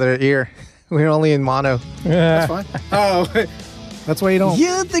the other ear. We're only in mono. Yeah. Fine. Oh, that's why you don't.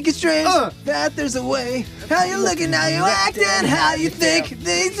 You think it's strange that there's a way. How you looking, how you acting, how you think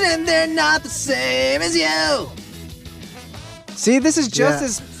things and they're not the same as you. See, this is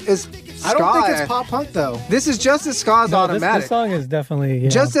just Yeah. as I don't think ska. it's pop punk though. This is just as ska as No, Automatic. this song is definitely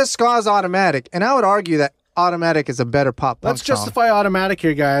Just as ska as Automatic, and I would argue that Automatic is a better pop punk Let's song. justify Automatic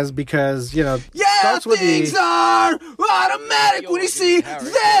here, guys, because Yeah, starts with things the are automatic when you see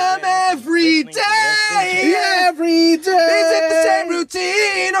them every day. every day. Is it the same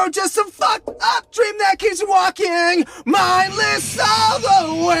routine or just some fucked up dream that keeps you walking mindless all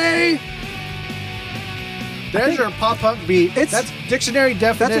the way? There's your pop punk beat. It's- That's dictionary what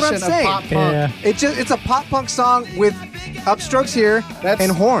I'm definition of saying. pop punk. Yeah. It's a pop punk song with upstrokes here That's- and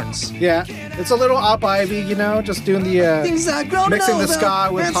horns. Yeah, it's a little Up Ivy, you know, just doing the mixing the ska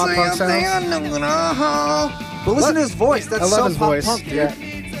with pop punk sounds. But listen to his voice. That's I love so his pop voice. punk, dude. Yeah,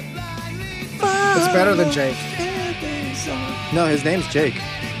 it's better than Jake. No, his name's Jake.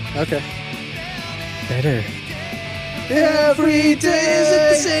 Okay. better. Every day is it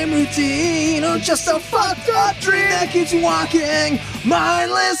the same routine or just a fucked up dream that keeps you walking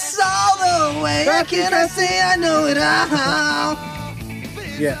mindless all the way? How can I say I know it all?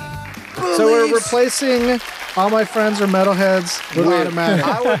 Yeah. So we're replacing All My Friends Are Metalheads with Automatic.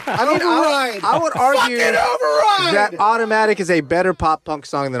 I would argue Fucking override! that Automatic is a better pop punk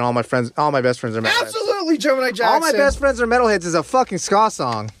song than All My Best Friends Are Metalheads. Absolutely, Gemini Jackson. All My Best Friends Are Metalheads is a fucking ska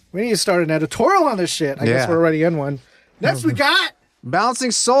song. We need to start an editorial on this shit. I guess Yeah. we're already in one. Next we got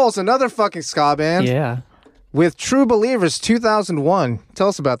Bouncing Souls, another fucking ska band. Yeah. with True Believers 2001. Tell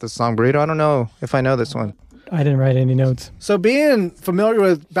us about this song, Burrito. I don't know if I know this one. I didn't write any notes. So being familiar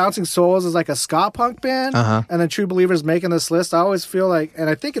with Bouncing Souls as like a ska punk band, and then True Believers making this list, I always feel like, and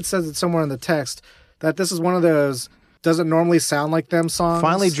I think it says it somewhere in the text, that this is one of those doesn't normally sound like them songs.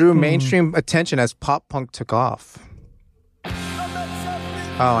 Finally drew mainstream attention as pop punk took off.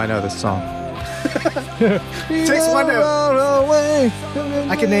 Oh, I know this song. Takes one note.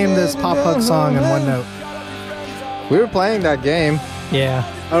 I can name this pop punk song in one note. We were playing that game. Yeah.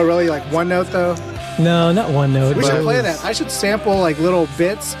 Oh, really? Like one note, though? No, not one note. We but should it play was- that. I should sample like little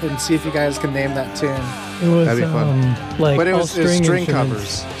bits and see if you guys can name that tune. It was That'd be fun. like But it all was string string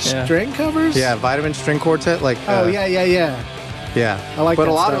instruments. covers. Yeah. String covers? Yeah, Vitamin String Quartet. Like, Oh, yeah. Yeah. I like But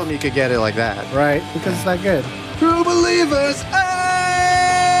that a lot stuff. of them you could get it like that. Right? Because it's that good. True Believers. Is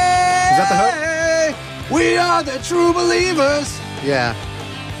that the hook? We are the true believers. Yeah,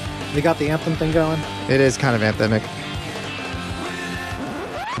 They got the anthem thing going? it is kind of anthemic.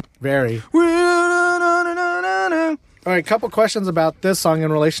 Very. All right, couple questions about this song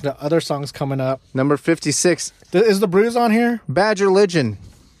in relation to other songs coming up. Number 56, Is the Bruise on here? Bad Religion.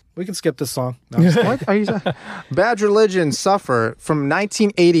 We can skip this song. No, I'm just kidding. What are you saying? Bad Religion, Suffer from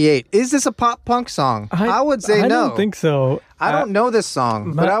 1988. Is this a pop punk song? I would say I no. don't think so. I don't know this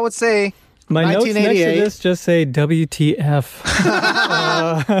song, but I would say My notes next to 1988. this just say WTF.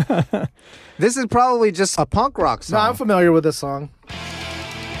 this is probably just a punk rock No, song. I'm familiar with this song.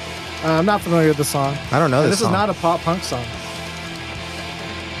 I'm not familiar with the song. I don't know And this this song. is not a pop punk song.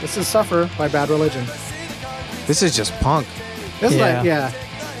 This is Suffer by Bad Religion. This is just punk. This is Yeah. like, yeah.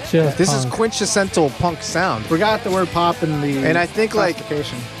 Just This is punk. quintessential punk sound. Forgot the word pop in the And I think, like,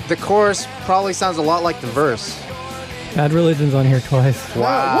 classification. The chorus probably sounds a lot like the verse. Bad Religion's on here twice.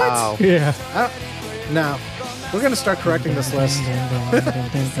 Wow. Yeah. No. We're going to start correcting this list.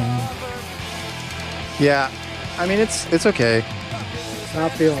 Yeah. I mean, it's okay.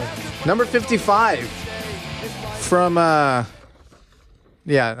 Not feeling it. Number 55 from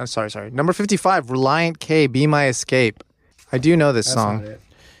yeah, I'm sorry. Number 55, Reliant K, Be My Escape. I do know this That's song. not it.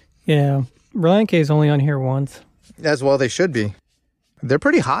 Yeah. Reliant K is only on here once. As well they should be. They're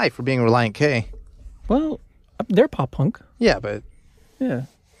pretty high for being Reliant K. Well, they're pop punk. Yeah, but Yeah.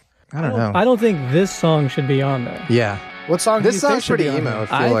 I don't know. I don't think this song should be on there. Yeah. What song do This you think song's should be pretty on emo, here?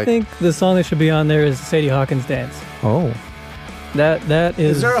 I feel I like. think the song that should be on there is Sadie Hawkins Dance. Oh. That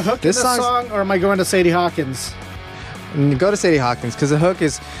is. Is there a hook This in this song's- song, or am I going to Sadie Hawkins? Go to Sadie Hawkins, because the hook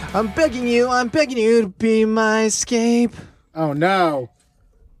is, I'm begging you to be my escape. Oh, no.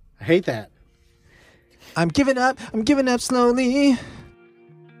 I hate that. I'm giving up slowly.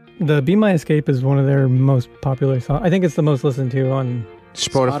 The Be My Escape is one of their most popular songs. I think it's the most listened to on.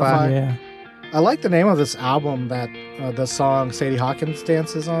 Spotify. Yeah. I like the name of this album that the song Sadie Hawkins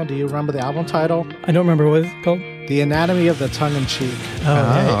dances on. Do you remember the album title? I don't remember what it's called. The Anatomy of the Tongue in Cheek.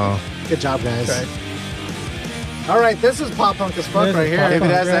 Oh, Good job, guys. Right. All right, this is pop punk as fuck This right is here. pop If it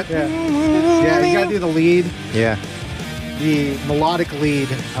has that, Yeah, you gotta do the lead, yeah. the melodic lead,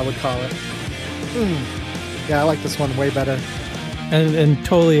 I would call it. Yeah, I like this one way better. and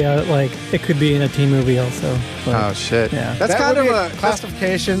totally like it could be in a teen movie also. But, Oh shit. Yeah. That's That kind would of be a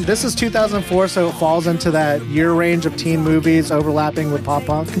classification. This is 2004, so it falls into that year range of teen movies overlapping with pop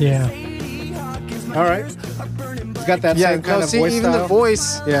punk. Yeah. All right, it's got that yeah. same kind No, of see, voice even style. the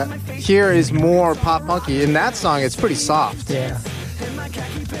voice Yeah, here is more pop punky. In that song, it's pretty soft. Yeah.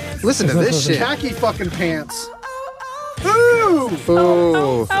 Listen to this shit. khaki fucking pants. Ooh,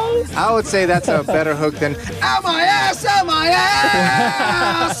 Ooh. I would say that's a better hook than "Out my ass, out my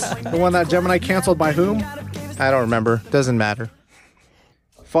ass." the one that Gemini canceled by whom? I don't remember. Doesn't matter.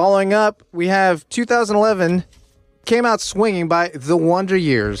 Following up, we have 2011 came out swinging by The Wonder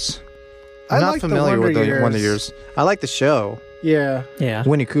Years. I'm I not like The familiar with Wonder The Wonder Years. Years. I like the show. Yeah, Yeah.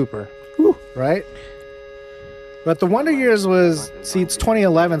 Winnie Cooper. right. But the Wonder Years was, see, it's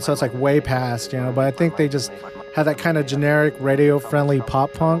 2011, so it's like way past, But I think they just had that kind of generic radio-friendly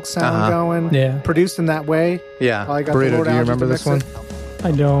pop punk sound going. Yeah. Produced in that way. Yeah. Probably got the Burrito, Lord do you Algae remember to this mix one? it.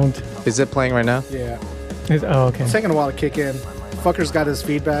 I don't. Is it playing right now? Yeah. Oh, okay. It's taking a while to kick in. Fucker's got his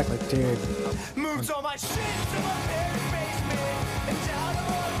feedback. Like, dude.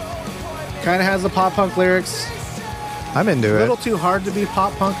 Kind of has the pop punk lyrics. I'm into A it. little too hard to be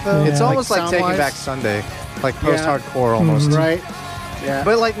pop punk, though. It's Yeah. almost like Taking sound-wise. Back Sunday. Like post-hardcore almost. Right? Yeah.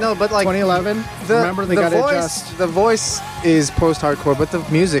 But like, no, but like 2011, remember they the got to voice, adjust. The voice is post-hardcore, but the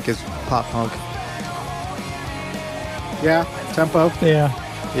music is pop punk. Yeah, tempo. Yeah.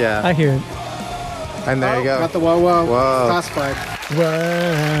 Yeah. I hear it. And there you go. Got the whoa. Whoa. Classified.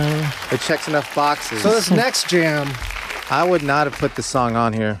 Wow. It checks enough boxes. So this next jam, I would not have put this song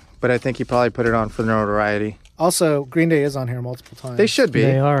on here. but I think he probably put it on for notoriety. Also, Green Day is on here multiple times. They should be.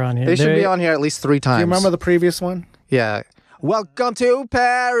 They are on here. They should be on here at least 3 times. Do you remember the previous one? Yeah. Welcome to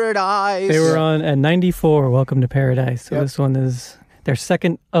Paradise. They were on at 94, Welcome to Paradise. So this one is their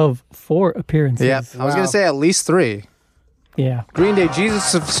second of 4 appearances. Yeah, I was going to say at least 3. Yeah. Green Day,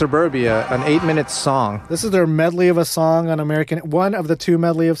 Jesus of Suburbia, an 8-minute song. This is their medley of a song on one of the 2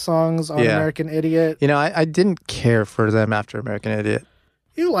 medley of songs on American Idiot. You know, I didn't care for them after American Idiot.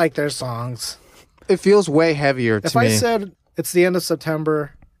 You like their songs. It feels way heavier to me. If I said it's the end of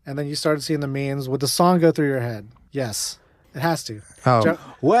September and then you started seeing the memes, would the song go through your head? Yes. It has to. Oh.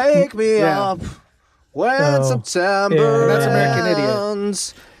 Wake me up when September That's American Idiot.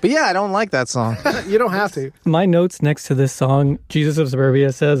 ends. But yeah, I don't like that song. You don't have to. My notes next to this song, Jesus of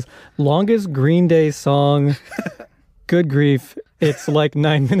Suburbia, says, longest Green Day song. Good grief. It's like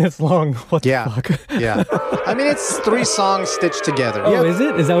 9 minutes long. What the fuck? Yeah. I mean, it's 3 songs stitched together. Oh, is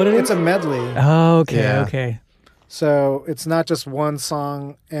it? Is that what it is? It's a medley. Oh, okay, okay. So it's not just one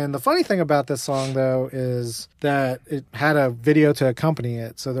song. And the funny thing about this song, though, is that it had a video to accompany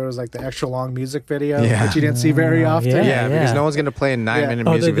it. So there was like the extra long music video, which you didn't see very often. Yeah, because no one's going to play a 9-minute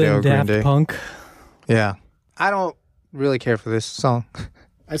music video of Green Day. Punk. Yeah. I don't really care for this song.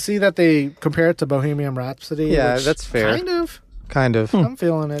 I see that they compare it to Bohemian Rhapsody. Yeah, which that's fair. Kind of. Hmm. I'm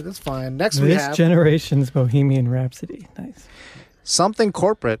feeling it. It's fine. Next we have... This generation's Bohemian Rhapsody. Nice. Something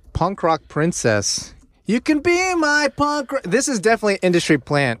corporate. Punk rock princess. You can be my punk rock. This is definitely industry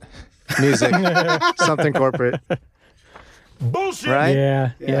plant music. Something corporate. Bullshit. Right?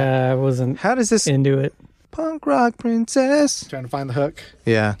 Yeah, I wasn't How does this into it. Punk rock princess? Trying to find the hook.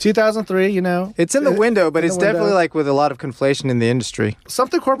 Yeah. 2003, you know. It's in the window, but it's definitely like with a lot of conflation in the industry.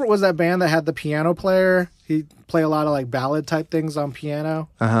 Something Corporate was that band that had the piano player. He played a lot of like ballad type things on piano.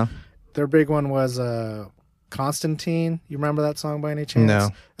 Uh-huh. Their big one was Constantine. You remember that song by any chance? No.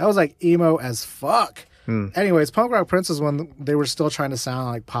 That was like emo as fuck. Anyways, Punk Rock Princess, when they were still trying to sound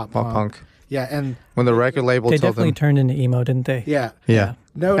like pop punk. Yeah, and when the record label they told them. definitely turned into emo, didn't they? Yeah.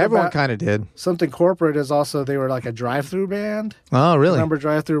 No, everyone kind of did. Something Corporate is also, they were like a drive-through band. Oh, really? Remember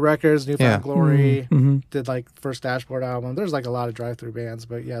Drive-Through Records, Newfound Glory, did like first Dashboard album. There's like a lot of drive-through bands,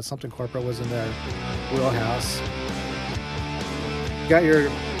 but yeah, Something Corporate was in their wheelhouse. You got your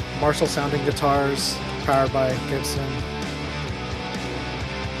Marshall-sounding guitars, powered by Gibson.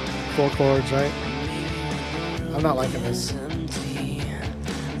 4 chords, right? I'm not liking this.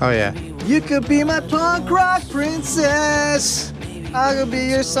 Oh, yeah. You could be my punk rock princess. I could be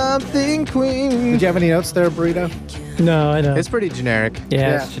your something queen. Did you have any notes there, Burrito? No, I don't. It's pretty generic.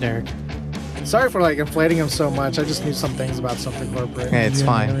 Yeah, it's generic. Sorry for like inflating him so much. I just knew some things about Something Corporate. Hey, it's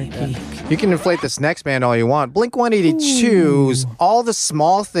fine. You can inflate this next band all you want. Blink-182's All the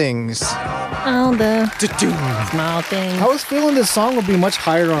Small Things. All the small things. I was feeling this song would be much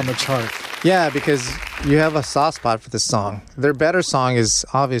higher on the chart. Yeah, because you have a soft spot for this song. Their better song is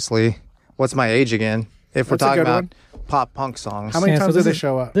obviously What's My Age Again, if we're talking about pop punk songs. How many times did they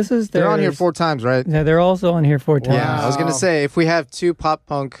show up? They're on here 4 times, right? Yeah, they're also on here 4 times. Yeah, I was going to say, if we have 2 pop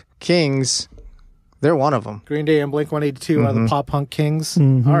punk kings, they're one of them. Green Day and Blink-182 are the pop punk kings. All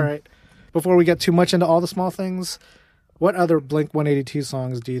right. Before we get too much into all the small things, what other Blink-182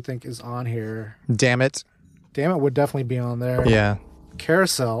 songs do you think is on here? Damn It. Damn It would definitely be on there. Yeah.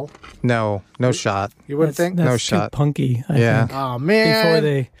 Carousel. No shot. You wouldn't think? No That's shot. Too punky, I think. Oh, man. Before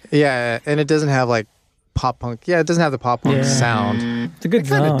they... Yeah, and it doesn't have like pop punk. Yeah, it doesn't have the pop punk sound. It's a good It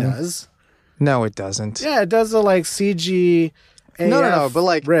kind song. of does. No, it doesn't. Yeah, it does the like CG No, but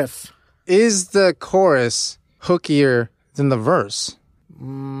like riff. Is the chorus hookier than the verse?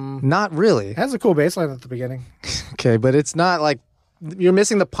 Not really. It has a cool bass line at the beginning. Okay, but it's not like you're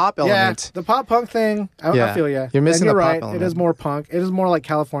missing the pop element. Yeah, the pop punk thing. I feel you. You're missing and you're the pop right. element. It is more punk. It is more like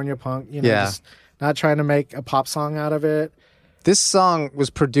California punk. You know, just not trying to make a pop song out of it. This song was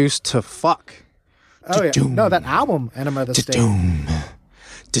produced to fuck. Oh yeah, no, that album, Enema of the State.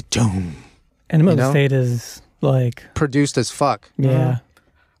 Enema of the State is like produced as fuck. Yeah.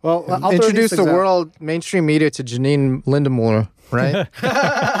 Well, I'll introduced the world mainstream media to Janine Lindemore, right?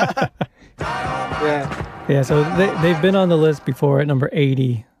 Yeah, so they've been on the list before at number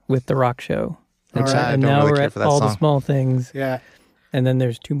 80 with The Rock Show. Which I And don't now really we're care at for that All song. the Small Things. Yeah. And then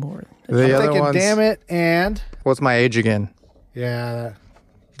there's 2 more. The I'm other thinking, ones, Damn It, and What's My Age Again? yeah.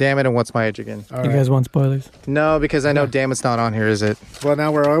 Damn It and What's My Age Again? All You right. guys want spoilers? No, because I know Damn It's not on here, is it? Well,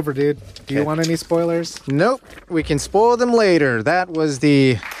 now we're over, dude. Do you want any spoilers? Nope. We can spoil them later. That was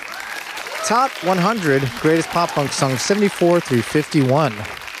the top 100 greatest pop punk songs, 74 through 51.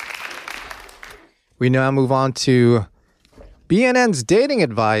 We now move on to BNN's dating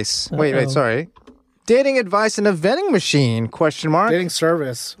advice. Wait, sorry. Dating advice in a vending machine? Question mark. Dating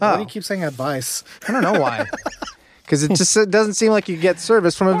service. Why Oh. do you keep saying advice? I don't know why. Because it doesn't seem like you get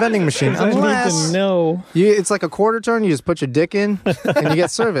service from a vending machine. I need Unless to know. it's like a quarter turn, you just put your dick in and you get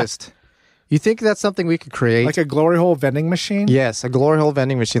serviced. You think that's something we could create? Like a glory hole vending machine? Yes, a glory hole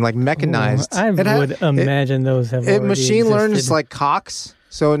vending machine, like mechanized. I would imagine those have It already machine learns existed. like cocks,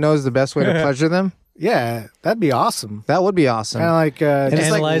 so it knows the best way to pleasure them. Yeah, that'd be awesome. That would be awesome. Kind of like And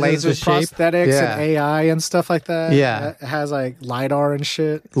it's like Analyzes laser the shape. prosthetics Yeah. and AI and stuff like that. Yeah. It has like LiDAR and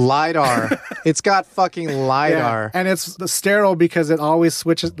shit. LiDAR. It's got fucking LiDAR. And it's sterile because it always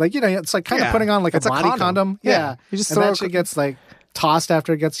switches. Like, it's like kind of Yeah. putting on like It's a a body condom. condom. Yeah. Yeah. You just and throw that a- shit gets like tossed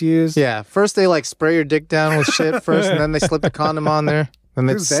after it gets used. Yeah. First they like spray your dick down with shit first, and then they slip the condom on there. Then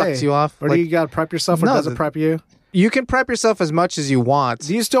it Who's sucks they? you off. Or Like, do you got to prep yourself or No, does it the- prep you? you can prep yourself as much as you want.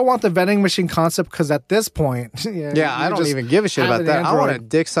 Do you still want the vending machine concept? Because at this point, Yeah, I don't even give a shit about that. I want a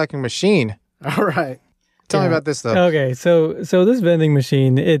dick sucking machine. All right. Tell me about this though. Okay, so this vending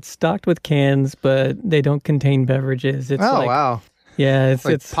machine, it's stocked with cans, but they don't contain beverages. It's Oh like, wow. Yeah, it's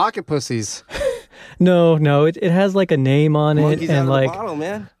Like it's pocket pussies. no, it has like a name on it Monkeys out of and the like bottle,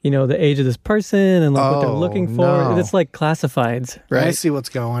 man. the age of this person and like what they're Oh, looking for. no. It's like classifieds, I right? see what's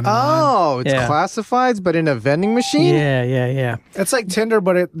going on. Oh, it's Yeah. classifieds, but in a vending machine. Yeah. It's like Tinder,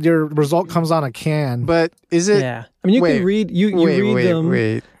 but your result comes on a can. But is it? Yeah. I mean, you Wait, can read you wait, read wait, them,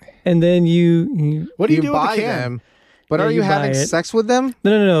 wait. and then you What do you do with buy a can? them, but Yeah, are you you buy having it. sex with them?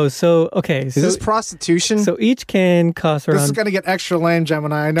 no. So okay, Is this prostitution? so each can costs This is around going to get extra lame,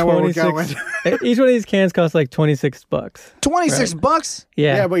 Gemini. I know where we're going. 26. Each one of these cans costs like $26. $26.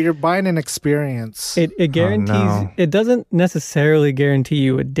 Yeah. Yeah, but you're buying an experience. It guarantees, no. it doesn't necessarily guarantee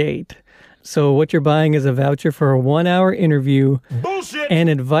you a date. So what you're buying is a voucher for a 1-hour interview Bullshit. and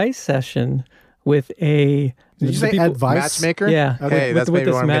advice session with a... Did you say advice? Matchmaker? Yeah, Okay, that's with maybe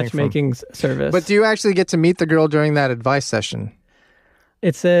this where I'm getting from. matchmaking service. But do you actually get to meet the girl during that advice session?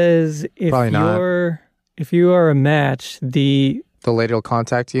 It says Probably not. if you are a match, The lady will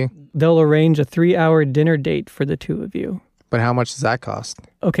contact you. they'll arrange a 3-hour dinner date for the two of you. But how much does that cost?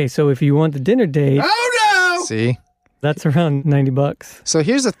 Okay, so if you want the dinner date, Oh, no! See? that's around $90. So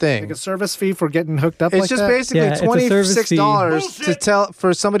here's the thing. Like a service fee for getting hooked up It's like just that? basically Yeah, it's a service fee. $26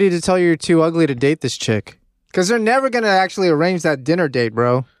 for somebody to tell you you're too ugly to date this chick. Because they're never going to actually arrange that dinner date,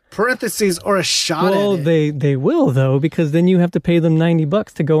 bro. Parentheses or a shot Well, at it. they will though, because then you have to pay them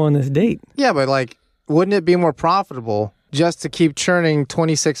 $90 to go on this date. Yeah, but like, wouldn't it be more profitable just to keep churning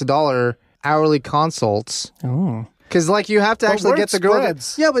 $26 hourly consults? Oh, Because like you have to But actually word get the girl.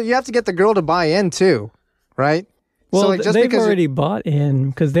 spreads. Yeah, but you have to get the girl to buy in too, right? well, so like just they've because already bought in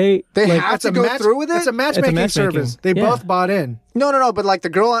because they they like, have It's to a go match- through with it. It's a matchmaking matchmaking. service. They Yeah. both bought in. No. But like the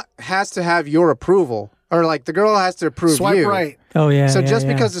girl has to have your approval, or like the girl has to approve Swipe you. right. Oh yeah. So yeah, just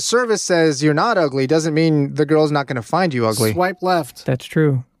yeah. because the service says you're not ugly doesn't mean the girl's not going to find you ugly. Swipe left. That's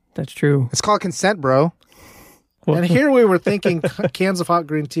true. That's true. It's called consent, bro. Well, And here we were thinking cans of hot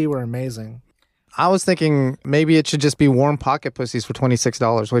green tea were amazing. I was thinking maybe it should just be warm pocket pussies for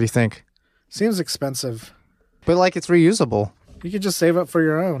 $26. What do you think? Seems expensive. But like it's reusable. You could just save up for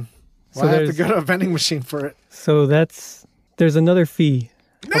your own. So Why have to there's- go to a vending machine for it? so there's another fee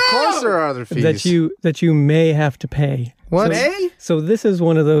Of course there are other fees. that you may have to pay. What? May? So this is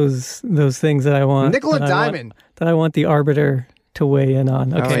one of those things that I want. Nickel and that I want- diamond. that I want the arbiter to weigh in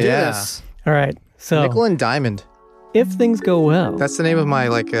on. Okay. Oh, Do yeah. this. All right. So Nickel and diamond. if things go well, That's the name of my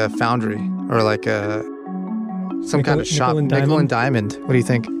like foundry or like some kind of shop. Nickel and Diamond. What do you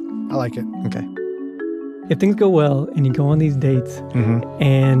think? I like it. Okay. if things go well and you go on these dates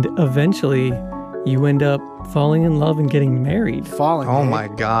and eventually you end up falling in love and getting married Falling. Oh eh? my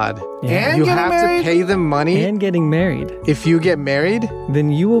God. And You getting have married? to pay them money and getting married, if you get married.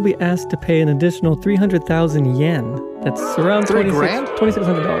 then you will be asked to pay an additional 300,000 yen. That's around $3,000?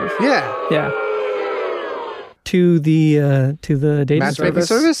 $2,600. Yeah. Yeah. To the dating Matchmaking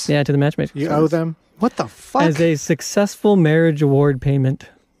service? Yeah, to the matchmaking. You service. owe them. What the fuck? As a successful marriage award payment.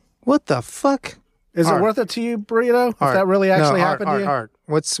 What the fuck? Is Art. it worth it to you, Burrito? Art. If that really No, actually Art, happened Art, to you? Art.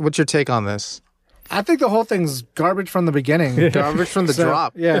 What's your take on this? I think the whole thing's garbage from the beginning. Garbage from the So,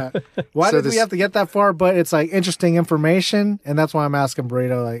 drop. Yeah. Why So did this- we have to get that far? But it's like interesting information. And that's why I'm asking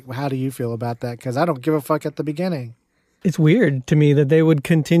Burrito, like, how do you feel about that? Because I don't give a fuck at the beginning. It's weird to me that they would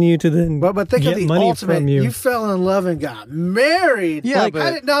continue to then But think get of the money ultimate. from you. You fell in love and got married. Yeah, like, but-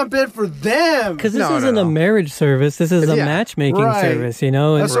 I did not bid for them. Because this No, no, isn't no. a marriage service. This is a Yeah. matchmaking Right. service, you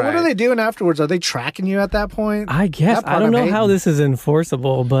know? And So what are Right. they doing afterwards? Are they tracking you at that point? I guess. That part I don't I'm know how hating. this is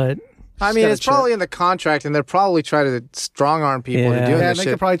enforceable, but I mean, gotta it's probably in the contract, and they're probably trying to strong arm people to Yeah. doing Yeah, this they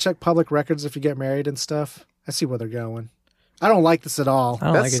shit. could probably check public records if you get married and stuff. I see where they're going. I don't like this at all. I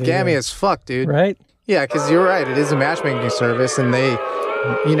don't That's like it scammy either. as fuck, dude. Right? Yeah, because you're right. It is a matchmaking service, and they,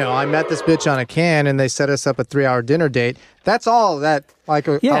 I met this bitch on a can, and they set us up a 3-hour dinner date. That's all that, I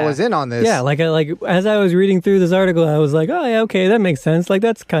was in on this. Yeah, as I was reading through this article, I was like, oh, yeah, okay, that makes sense. Like,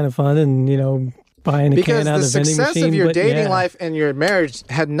 that's kind of fun, and, buying a can out of the vending machine. Because the success of your dating life and your marriage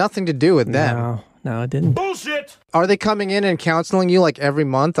had nothing to do with them. No, it didn't. Bullshit! Are they coming in and counseling you every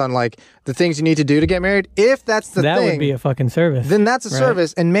month on the things you need to do to get married? If that's the thing, that would be a fucking service. Then that's a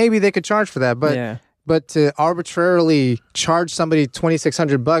service, and maybe they could charge for that. But to arbitrarily charge somebody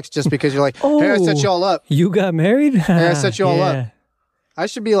 $2,600 just because you're like, hey, I set you all up. You got married? Hey, I set you all up. I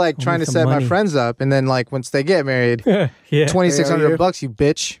should be trying to set my friends up, and then once they get married, $2,600, you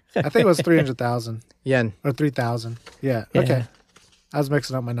bitch. I think it was 300,000 yen or 3,000. Yeah. Okay. I was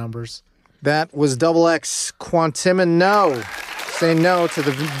mixing up my numbers. That was Double X Quantimino. Say no to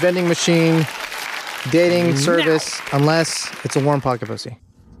the vending machine dating service unless it's a warm pocket pussy.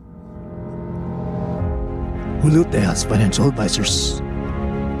 Julio Tejas, financial advisors.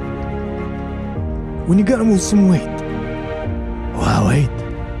 When you gotta move some weight, wow, wait.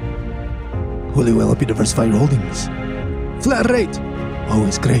 Julio will help you diversify your holdings. Flat rate,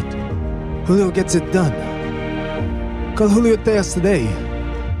 always great. Julio gets it done. Call Julio Tejas today,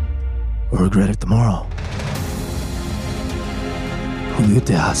 or regret it tomorrow. Julio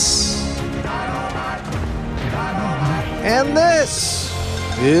Tejas. And this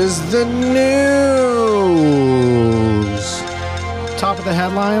is the news. Top of the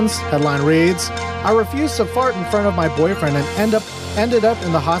headlines. Headline reads, I refused to fart in front of my boyfriend and ended up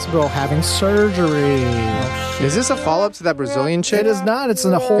in the hospital having surgery. Is this a follow-up to that Brazilian chick? It is not. It's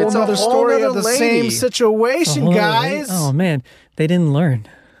a whole other story of the same situation, guys. Oh, man. They didn't learn.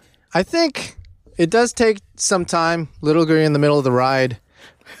 I think it does take some time. Little girl in the middle of the ride.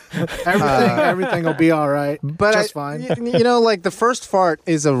 Everything will be all right. But just fine. The first fart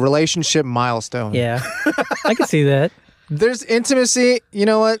is a relationship milestone. Yeah. I can see that. There's intimacy, you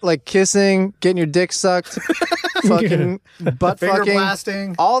know what? Like kissing, getting your dick sucked, fucking butt finger fucking.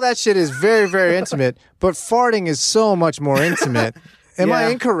 blasting. All that shit is very, very intimate. But farting is so much more intimate. Am I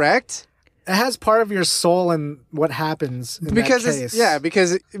incorrect? It has part of your soul and what happens in that case.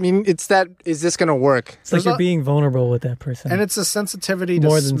 Because it's that, is this going to work? It's like you're being vulnerable with that person. And it's a sensitivity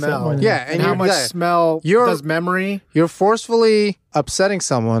to smell. And how much smell does memory. You're forcefully upsetting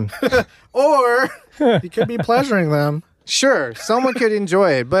someone. Or you could be pleasuring them. Sure, someone could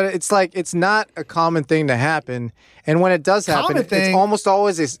enjoy it, but it's not a common thing to happen. And when it does happen, it's almost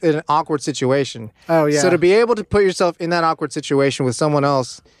always an awkward situation. Oh, yeah. So to be able to put yourself in that awkward situation with someone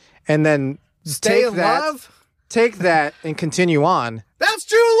else and then take that and continue on. That's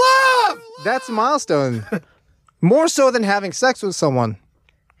true love! That's a milestone. More so than having sex with someone.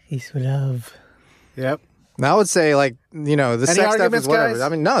 He's love. Yep. Now I would say, the sex stuff is whatever.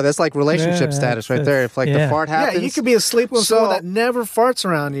 Guys? No, that's relationship status right there. If the fart happens. Yeah, you could be asleep with someone that never farts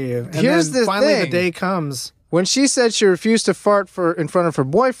around you. And here's then the finally thing. The day comes. When she said she refused to fart in front of her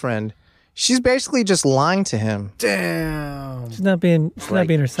boyfriend, she's basically just lying to him. Damn. She's not being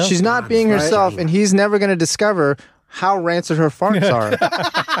herself. She's not being herself, and he's never going to discover how rancid her farts are.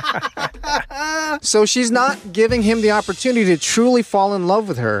 So she's not giving him the opportunity to truly fall in love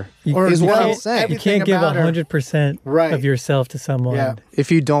with her, is what I'm saying. You can't give 100% of yourself to someone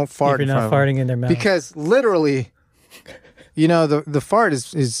if you don't fart. If you're not farting in their mouth. Because literally, the fart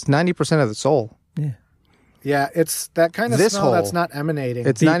is 90% of the soul. Yeah. Yeah, it's that kind of smell that's not emanating.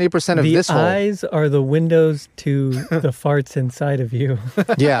 It's 90% of this hole. The eyes are the windows to the farts inside of you.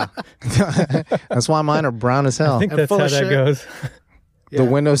 Yeah. That's why mine are brown as hell. I think that's how that goes. The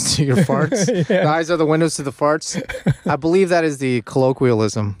windows to your farts. The eyes are the windows to the farts. I believe that is the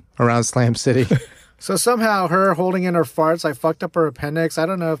colloquialism around Slam City. So somehow her holding in her farts, I fucked up her appendix. I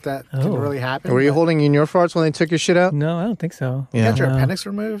don't know if that can really happen. Were you holding in your farts when they took your shit out? No, I don't think so. You got your appendix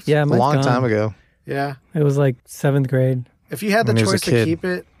removed? Yeah, a long time ago. Yeah. It was 7th grade. If you had the choice to keep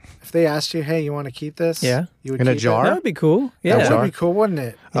it, if they asked you, hey, you want to keep this? Yeah. You would in keep a jar? That would be cool. Yeah. That would be cool, wouldn't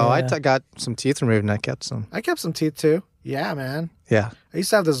it? Oh, I got some teeth removed and I kept some. I kept some teeth too. Yeah, man. Yeah. I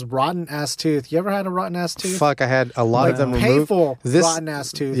used to have this rotten ass tooth. You ever had a rotten ass tooth? Fuck, I had a lot of them removed. Painful rotten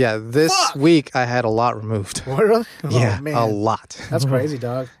ass tooth. Yeah, this week I had a lot removed. What, really? Yeah, man. a lot. That's crazy,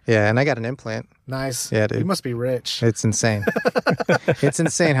 dog. Yeah, and I got an implant. Nice. Yeah, dude. You must be rich. It's insane. It's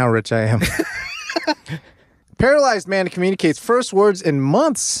insane how rich I am. Paralyzed man communicates first words in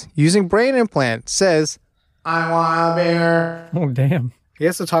months using brain implant. Says, I want a beer. Oh, damn. He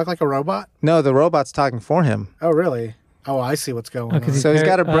has to talk like a robot? No, the robot's talking for him. Oh, really? Oh, I see what's going on. So he's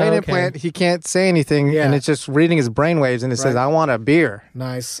got a brain implant. He can't say anything, and it's just reading his brain waves, and it says, I want a beer.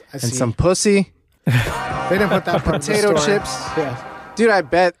 Nice. I see. And some pussy. They didn't put that part potato of the story. chips. Yeah. Dude, I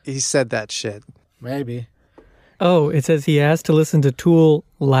bet he said that shit. Maybe. Oh, it says he asked to listen to Tool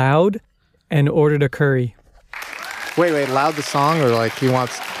loud and ordered a curry. Wait, loud the song or like he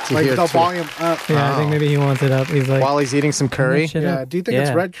wants to Like hear the it volume up. Yeah, I think maybe he wants it up. He's like, while he's eating some curry? Yeah. Do you think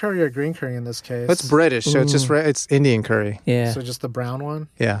it's red curry or green curry in this case? It's British, so it's just it's Indian curry. Yeah. So just the brown one?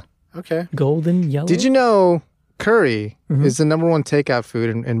 Yeah. Okay. Golden yellow. Did you know curry is the #1 takeout food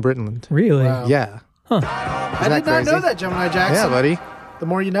in Britain? Really? Wow. Yeah. I did not know that, Gemini Jackson. Yeah, buddy. The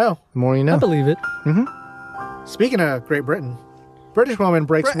more you know. The more you know. I believe it. Speaking of Great Britain, British woman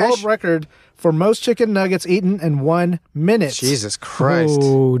breaks British. world record for most chicken nuggets eaten in 1 minute. Jesus Christ.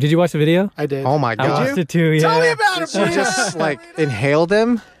 Oh, did you watch the video? I did. Oh my I God. watched it too. Yeah. Tell me about it, She just like inhaled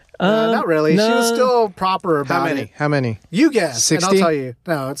them? Not really. no. She was still proper about How many? it. How many? You guess. 60? And I'll tell you.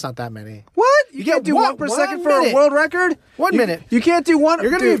 No, it's not that many. What? You get can't do one- one per 1 second for minute. a world record? 1 minute. You can't do one.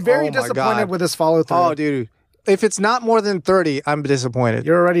 You're going to be Dude, very oh my disappointed God. with this follow through. Oh, dude. If it's not more than 30, I'm disappointed.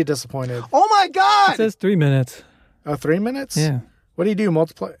 You're already disappointed. Oh my God. It says 3 minutes. Oh, 3 minutes? Yeah. What do you do?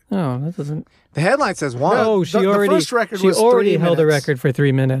 Multiply? Oh, that doesn't. The headline says one. Oh, she the already. first record she was already 3 held a minutes. record for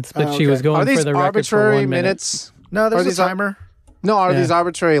 3 minutes, but Oh, she was okay. going Are these for the record for arbitrary 1 minute. minutes? No, Are there's a these timer. No, are Yeah. these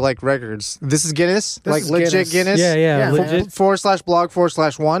arbitrary like records? This is Guinness? This like is legit Guinness? Yeah, Yeah. legit.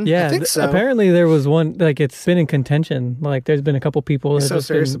 /blog/1? Yeah, think so. Apparently there was one, like it's been in contention. Like there's been a couple people that so have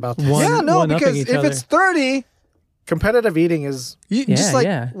serious been about this. one, Yeah, no, one-upping because each if other. it's 30, Competitive eating is, you Yeah, just like,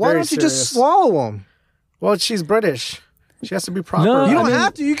 yeah. why Very don't you serious. just swallow them? well, she's British. She has to be proper. No, You I don't mean-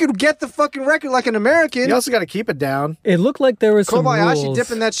 have to. You could get the fucking record like an American. You also got to keep it down. It looked like there was some Kobayashi rules.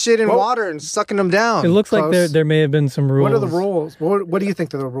 dipping that shit in Well- water and sucking them down. It looks like Close. there may have been some rules. What are the rules? What do you think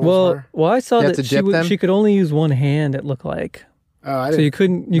the rules Well, were? I saw You have that to dip them? she could only use one hand. It looked like Oh, I so didn't you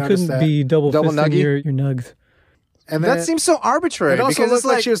couldn't notice that. be double fisting nuggy? your nugs. And then That seems so arbitrary. it also because looked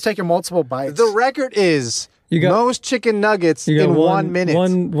it's like she was taking multiple bites. the record is You got- most chicken nuggets You got in 1 minute.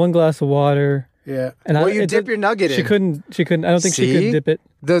 One glass of water. yeah. And Well, you it dip your nugget She in. couldn't. I don't think she See? could dip it.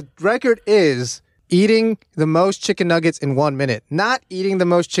 The record is eating the most chicken nuggets in 1 minute, not eating the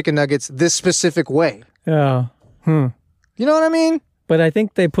most chicken nuggets this specific way. Yeah. You know what I mean? But I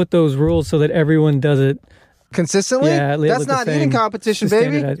think they put those rules so that everyone does it. Consistently? Yeah, That's with the not same- eating competition,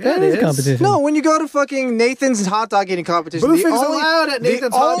 baby. standardized- Yeah, That it is is. competition. No, when you go to fucking Nathan's hot dog eating competition, Boofing's allowed at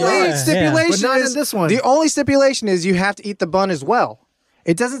Nathan's hot the only dog. Yeah, stipulation But not in is this one. the only stipulation is you have to eat the bun as well.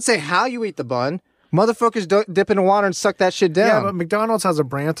 It doesn't say how you eat the bun. Motherfuckers dip in the water and suck that shit Yeah, down. but McDonald's has a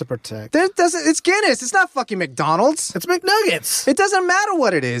brand to protect. There doesn't. It's Guinness. It's not fucking McDonald's. It's McNuggets. It doesn't matter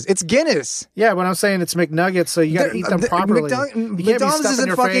what it is. It's Guinness. Yeah, but I'm saying it's McNuggets, so you got to eat them properly. You can't be McDonald's stuffing isn't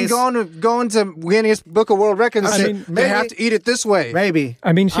your fucking face. going to Guinness Book of World Records and I say mean, they have to eat it this way. Maybe.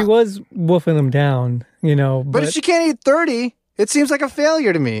 I mean, she was wolfing them down, you know. But if she can't eat 30, it seems like a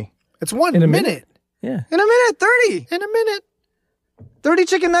failure to me. It's 1 In a minute. minute? Yeah. In a minute, 30. In a minute. 30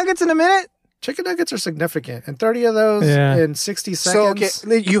 chicken nuggets in a minute? Chicken nuggets are significant, and 30 of those Yeah. in 60 So, seconds.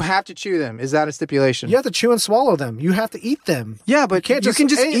 okay, you have to chew them. Is that a stipulation? You have to chew and swallow them. You have to eat them. Yeah, but You you can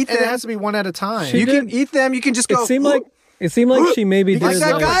just and eat and them. it has to be one at a time. She You did- can eat them. You can just go. It seemed like she maybe Like did that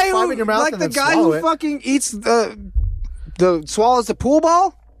stuff guy five who, in your mouth like and the then guy swallow who it. fucking eats the swallows the pool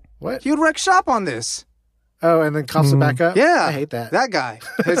ball. What? He would wreck shop on this. Oh, and then coughs it back up? Yeah, I hate that. That guy.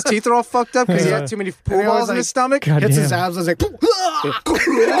 His teeth are all fucked up because he had too many pool And he always balls in his like- stomach. God Hits his damn. abs and is like,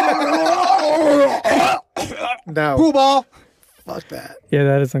 no, Pool ball. fuck that. Yeah,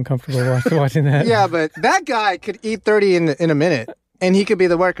 that is uncomfortable watching that. Yeah, but that guy could eat 30 in a minute, and he could be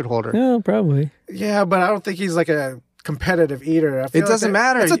the record holder. No, probably. Yeah, but I don't think he's like a competitive eater. I feel It doesn't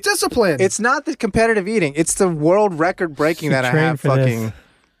matter. It's a discipline. It's not the competitive eating. It's the world record breaking that I trained have for this. fucking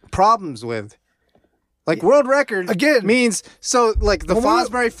problems with. Like world record Again. means so like the When we-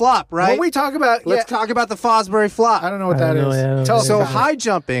 Fosbury flop, right? When we talk about, Let's talk about the Fosbury flop. I don't know what I that don't know, is. yeah, I don't Tell know. us So about it. high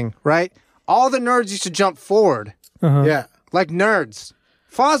jumping, right? All the nerds used to jump forward, Yeah. like nerds.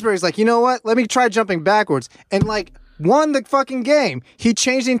 Fosbury's like, you know what? Let me try jumping backwards, and like won the fucking game. He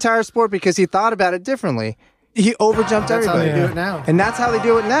changed the entire sport because he thought about it differently. He overjumped That's how everybody, they do it now. and that's how they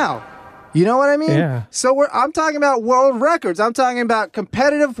do it now. You know what I mean? Yeah. So I'm talking about world records. I'm talking about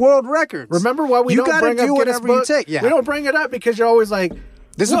competitive world records. Remember why we you don't gotta bring do up Guinness whatever you book? take. Yeah. We don't bring it up because you're always like,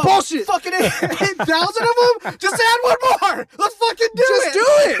 This is "Whoa, bullshit." Fucking 8,000 of them? Just add one more. Let's fucking do Just it. do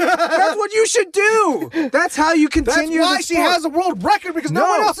it. That's what you should do. That's how you That's continue. why the she sport. has a world record because no No.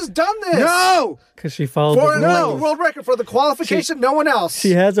 one else has done this. No. Because she followed For the no rules. world record for the qualification, no one else.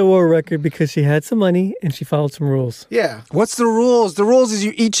 She has a world record because she had some money and she followed some rules. yeah. What's the rules? The rules is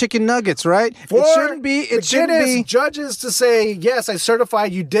you eat chicken nuggets, right? For it shouldn't be. the It shouldn't Guinness be. judges to say, yes, I certify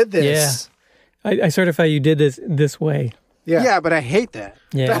you did this. I certify you did this way. Yeah, but I hate that.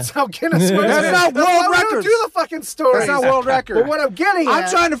 Yeah. That's how Guinness works. That's not world why we don't records. do the fucking story. That's not world record. But what I'm getting I'm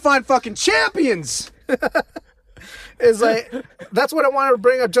at trying to find fucking champions. is like, that's what I wanted to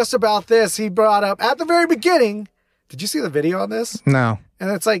bring up just about this. He brought up at the very beginning. Did you see the video on this? No. And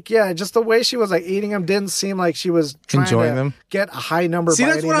it's like, yeah, just the way she was like eating them didn't seem like she was trying Enjoying to them. get a high number. See, by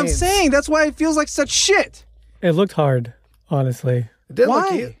that's any what I'm means. saying. That's why it feels like such shit. It looked hard, honestly. It didn't Why?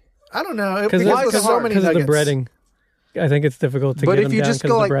 look. I don't know. Because Because so many of the nuggets. breading. I think it's difficult to But get if them you down just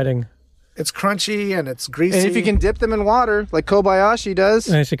because go of the breading. It's crunchy and it's greasy. And if you can dip them in water, like Kobayashi does,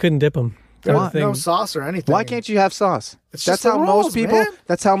 She couldn't dip them. There's no sauce or anything. why can't you have sauce? It's That's just the how rules, most people. man.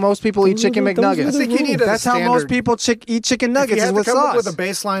 That's how most people eat chicken those are McNuggets. I think you need a That's how most standard. people eat chicken If nuggets you is have with to come sauce. up with a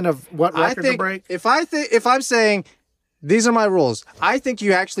baseline of what I record to think break. if I'm saying these are my rules, I think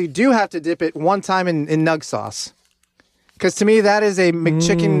you actually do have to dip it one time in nug sauce. Because to me, that is a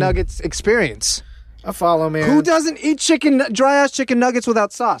McChicken nuggets experience. I follow, man. Who doesn't eat dry ass chicken nuggets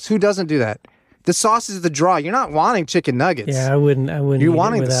without sauce? Who doesn't do that? The sauce is the draw. You're not wanting chicken nuggets. Yeah, I wouldn't. You're eat it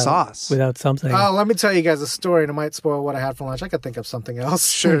wanting the without, sauce. without something. Let me tell you guys a story, and it might spoil what I had for lunch. I could think of something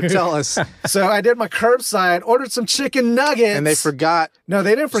else. Sure, tell us. So I did my curbside, ordered some chicken nuggets. And they forgot No,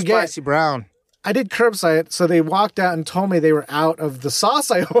 they didn't forget. spicy brown. I did curbside, so they walked out and told me they were out of the sauce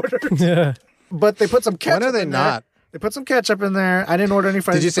I ordered. Yeah. But they put some ketchup When are they in there. not? They put some ketchup in there. I didn't order any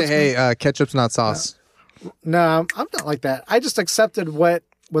fries. Did you say, hey, ketchup's not sauce? No, I'm not like that. I just accepted what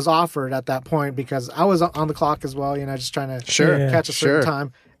was offered at that point because I was on the clock as well, just trying to Sure. Yeah. catch a certain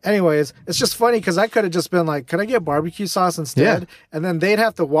time. Anyways, it's just funny because I could have just been like, can I get barbecue sauce instead? Yeah. And then they'd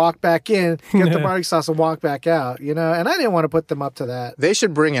have to walk back in, get the barbecue sauce and walk back out, And I didn't want to put them up to that. They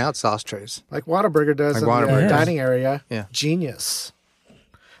should bring out sauce trays. Like Whataburger does Like in the Whataburger. dining area. Yeah. Genius.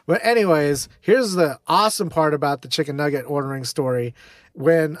 But anyways, here's the awesome part about the chicken nugget ordering story.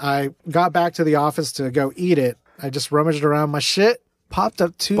 When I got back to the office to go eat it, I just rummaged around my shit, popped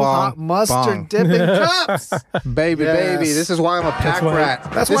up two Bong, hot mustard bong. dipping cups. Baby, Yes. baby, this is why I'm a pack why-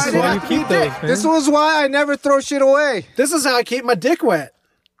 rat. That's this why I is didn't why have to be dick. This was why I never throw shit away. This is how I keep my dick wet.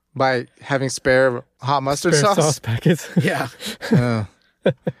 By having spare hot mustard Spare sauce. sauce packets. Yeah.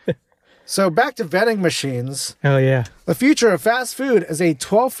 So back to vending machines. Hell yeah. The future of fast food is a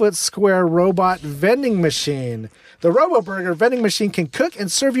 12-foot square robot vending machine. The Robo-Burger vending machine can cook and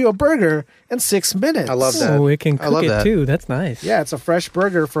serve you a burger in 6 minutes. I love that. Oh, it can I love cook it that. too. That's nice. Yeah, it's a fresh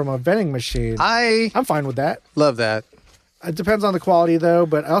burger from a vending machine. I'm fine with that. Love that. It depends on the quality, though.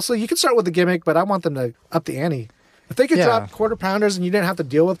 But also, you can start with the gimmick, but I want them to up the ante. If they could Yeah. drop quarter pounders and you didn't have to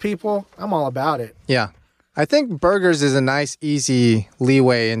deal with people, I'm all about it. Yeah. I think burgers is a nice, easy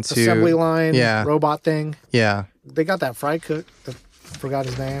leeway into Assembly line, Yeah. robot thing. Yeah. They got that fry cook. I forgot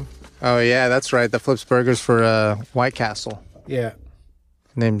his name. Oh yeah, that's right. That flips burgers for White Castle. Yeah,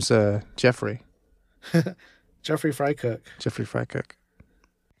 Name's Jeffrey. Jeffrey Fry Cook. Jeffrey Frycook.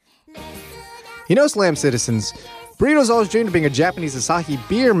 Slam citizens, Burrito's always dreamed of being a Japanese Asahi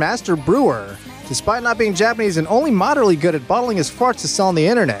beer master brewer, despite not being Japanese and only moderately good at bottling his farts to sell on the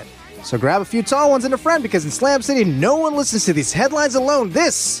internet. So grab a few tall ones and a friend, because in Slam City, no one listens to these headlines alone.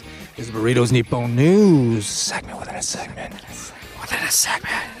 This is Burrito's Nippon News. Segment within a segment. Within a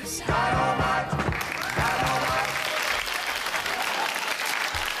segment.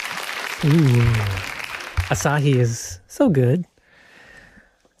 Asahi is so good.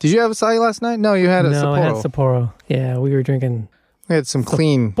 Did you have Asahi last night? No, you had a No, Sapporo. I had Sapporo. Yeah, we were drinking We had some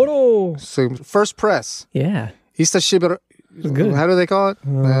clean. Sapporo. So first press. Yeah, Ista Shibara. was good. How do they call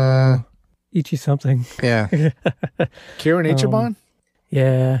it? Ichi something. Yeah. Kieran Ichiban?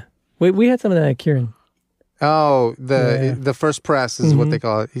 Yeah, we had some of that at Kieran. Oh, Yeah. the first press is what they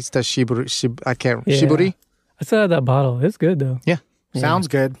call it. Ista Shiburi. I can't. Yeah. Shiburi? I still have that bottle. It's good though. Yeah. Sounds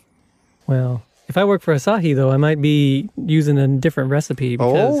good. Well, if I work for Asahi though, I might be using a different recipe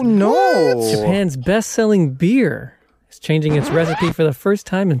because Oh no! Japan's best-selling beer is changing its recipe for the first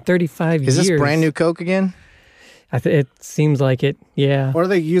time in 35 Is years. this brand new Coke again? It seems like it. Yeah, Or are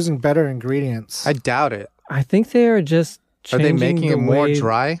they using better ingredients? I doubt it. I think they are just. Are they changing making the it more way-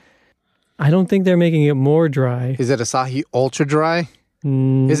 dry? I don't think they're making it more dry. Is it Asahi Ultra Dry?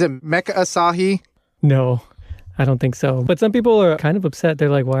 Is it Mecha Asahi? No, I don't think so. But some people are kind of upset. They're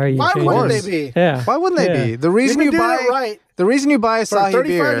like, "Why are you?" Why changing wouldn't this?" they be? Yeah. Why wouldn't they Yeah. be? The They've reason been you doing buy it right the reason you buy for Asahi 35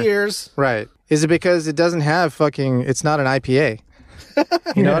 beer, years. right? Is it because it doesn't have fucking? It's not an IPA.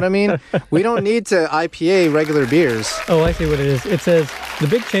 You know what I mean? We don't need to IPA regular beers. Oh, I see what it is. It says the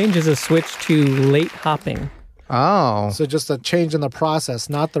big change is a switch to late hopping. Oh, So just a change in the process,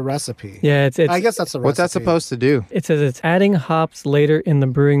 not the recipe. Yeah, it's I guess that's the recipe. what's that supposed to do? It says it's adding hops later in the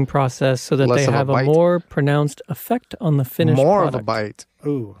brewing process so that Less they of a have a bite. more pronounced effect on the finished More product. of a bite.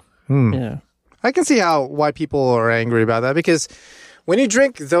 Ooh. Yeah. I can see why people are angry about that because when you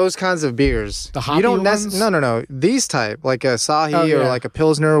drink those kinds of beers, you don't no. These type, like a Asahi or like a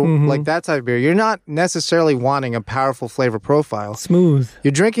Pilsner, like that type of beer, you're not necessarily wanting a powerful flavor profile. Smooth.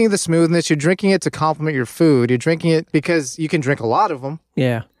 You're drinking the smoothness. You're drinking it to complement your food. You're drinking it because you can drink a lot of them.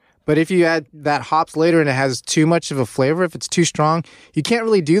 Yeah. But if you add that hops later and it has too much of a flavor, if it's too strong, you can't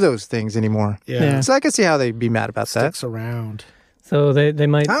really do those things anymore. Yeah. So I can see how they'd be mad about that. Sticks around. So they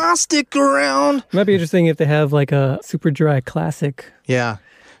might... I'll stick around. It might be interesting if they have like a super dry classic. Yeah.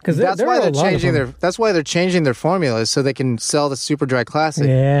 Because that's why they're changing that's why they're changing their formulas so they can sell the super dry classic.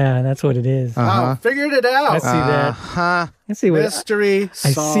 Yeah, that's what it is. Oh, figured it out. I see that. I see what Mystery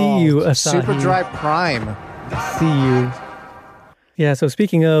I see you, Asahi. Super dry prime. I see you. Yeah, so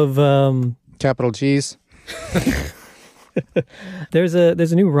speaking of capital G's. There's a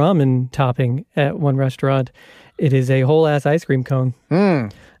new ramen topping at one restaurant. It is a whole ass ice cream cone. I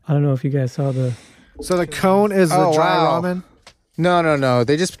don't know if you guys saw the... So the cone is the dry ramen? No.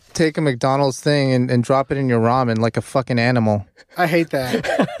 They just take a McDonald's thing and drop it in your ramen like a fucking animal. I hate that.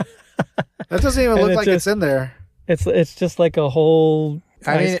 That doesn't even look like it's in there. It's just like a whole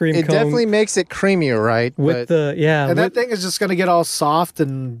ice cream cone. It definitely makes it creamier, right? With that thing is just going to get all soft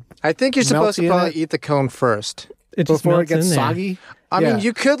and I think you're supposed to probably eat the cone first. Before it gets soggy? I mean,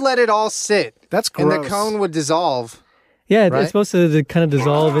 you could let it all sit. That's gross. And the cone would dissolve. Yeah, right? It's supposed to kind of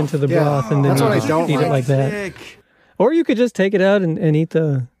dissolve into the broth and then that's you what just I don't eat it like that. Or you could just take it out and eat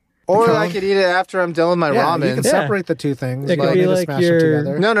the... Or I could eat it after I'm done with my ramen. You can separate the two things. It could be like smash them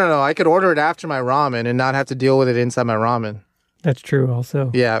together. No. I could order it after my ramen and not have to deal with it inside my ramen. That's true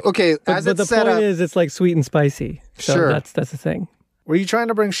also. Yeah, okay. But the point is it's like sweet and spicy. So sure. That's the thing. Were you trying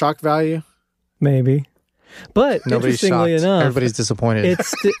to bring shock value? Maybe. But nobody's interestingly shocked. enough, Everybody's disappointed.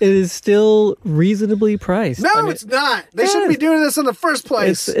 it is still reasonably priced. No, it's not. They shouldn't be doing this in the first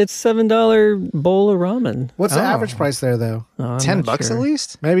place. It's $7 bowl of ramen. What's the average price there, though? $10 at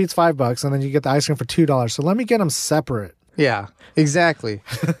least? Maybe it's $5, and then you get the ice cream for $2. So let me get them separate. Yeah, exactly.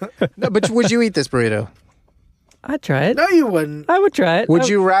 No, but would you eat this burrito? I'd try it. No, you wouldn't. I would try it. Would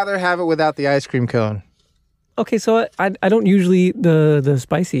you rather have it without the ice cream cone? Okay, so I don't usually eat the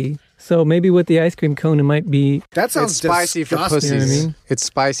spicy. So maybe with the ice cream cone, it might be... That sounds spicy for pussies. You know what I mean? It's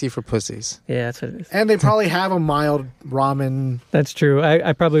spicy for pussies. Yeah, that's what it is. And they probably have a mild ramen. That's true.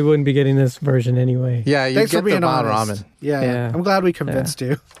 I probably wouldn't be getting this version anyway. Yeah, you get the mild ramen. Yeah. I'm glad we convinced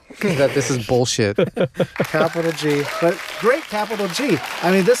you. That this is bullshit. Capital G. But great capital G.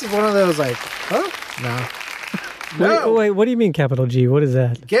 I mean, this is one of those like, huh? No. Wait, what do you mean capital G? What is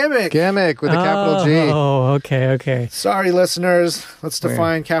that? Gimmick with a capital G. Oh, okay. Sorry, listeners. Let's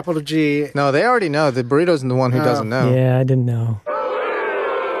define capital G. No, they already know. The burrito's the one who doesn't know. Yeah, I didn't know.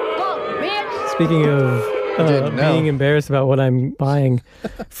 Speaking of being embarrassed about what I'm buying,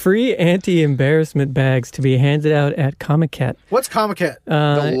 free anti-embarrassment bags to be handed out at Comic-Cat. What's Comic-Cat?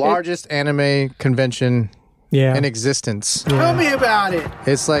 The largest anime convention in existence. Tell me about it.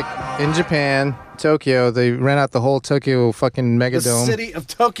 It's like in Japan, Tokyo, they rent out the whole Tokyo fucking megadome. The city of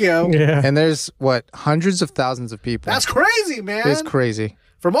Tokyo. Yeah. And there's, hundreds of thousands of people. That's crazy, man. It's crazy.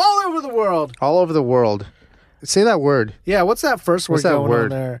 From all over the world. All over the world. Say that word. Yeah, what's that first word going on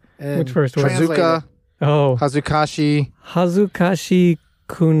there? Which first word? Hazuka. Oh. Hazukashi. Hazukashi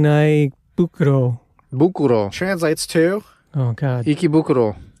kunai bukuro. Bukuro. Translates to? Oh, God.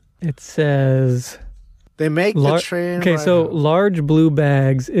 Ikibukuro. It says... They make the train. Okay, so large blue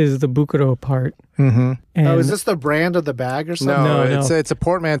bags is the bukuro part. Mm-hmm. Is this the brand of the bag or something? No. It's a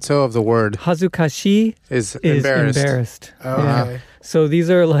portmanteau of the word. Hazukashi is embarrassed. Okay. Yeah. So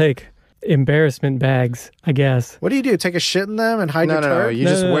these are like embarrassment bags, I guess. What do? Take a shit in them and hide your turd? No. You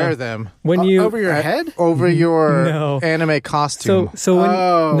just wear them. When you over your head? Over your anime costume. So when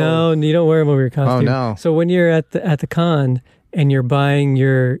no, you don't wear them over your costume. Oh no. So when you're at the con and you're buying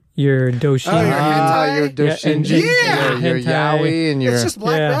your doshi, your doshinji, your yaoi, and your... It's just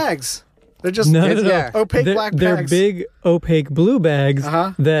black bags. They're just opaque black bags. They're big opaque blue bags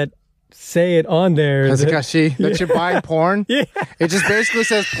that say it on there. Hazukashi, that you're buying porn? Yeah. It just basically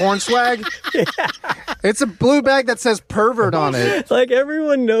says porn swag? Yeah. It's a blue bag that says pervert on it. Like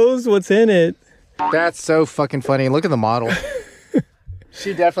everyone knows what's in it. That's so fucking funny. Look at the model.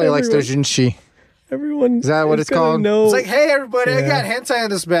 She definitely likes doshinshi. Everyone is that what it's called? Know. It's like, hey, everybody, I got hentai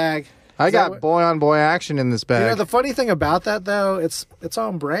in this bag. I got boy-on-boy action in this bag. You know, the funny thing about that, though, it's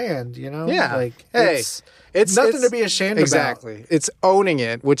on brand, you know? Yeah. Like, hey, it's nothing to be ashamed about. Exactly. It's owning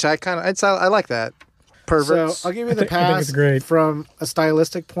it, which I like that. Perverts. So I'll give you the pass. I think it's great. From a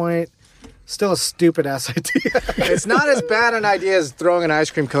stylistic point. Still a stupid-ass idea. It's not as bad an idea as throwing an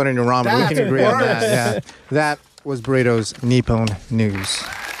ice cream cone in your ramen. We can agree on that. Yeah. That was Burrito's Nippon News.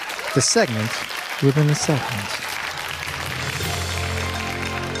 The segment within a second.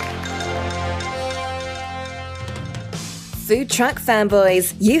 Food truck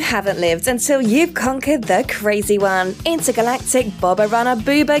fanboys, you haven't lived until you've conquered the crazy one. Intergalactic Boba Runner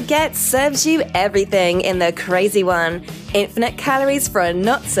Booba Get serves you everything in the crazy one. Infinite calories for a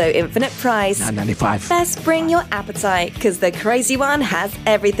not-so-infinite price. $9.95. Best bring your appetite, because the crazy one has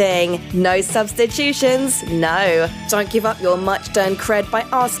everything. No substitutions, no. Don't give up your much-done cred by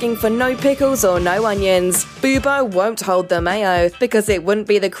asking for no pickles or no onions. Boobo won't hold the mayo, because it wouldn't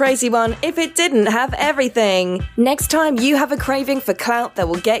be the crazy one if it didn't have everything. Next time you have a craving for clout that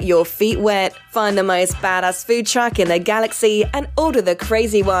will get your feet wet, find the most badass food truck in the galaxy and order the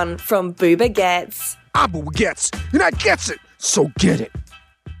crazy one from Booba Gets. Abu gets, and I gets it, so get it.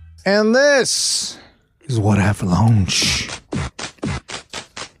 And this Is what I have for lunch.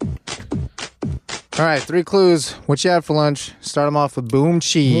 All right, 3 clues. What you have for lunch? Start them off with Boom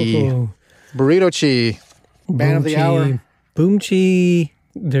Chi. Uh-oh. Burrito Chi. Man of the hour. Boom Chi.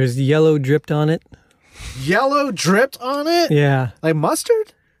 There's yellow dripped on it. Yellow dripped on it? Yeah. Like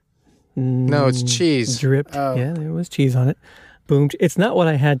mustard? No, it's cheese. Dripped. Oh. Yeah, there was cheese on it. Boom. It's not what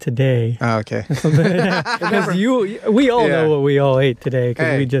I had today. Oh, okay. Because we all know what we all ate today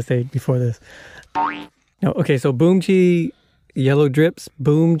because we just ate before this. No, okay, so Boom Chi, yellow drips,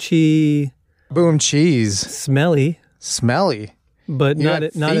 Boom Chi. Boom cheese. Smelly. Smelly. But You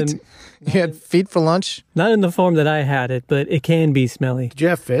had feet? You had feet for lunch? Not in the form that I had it, but it can be smelly. Did you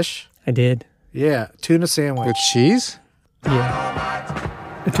have fish? I did. Yeah, tuna sandwich. With cheese?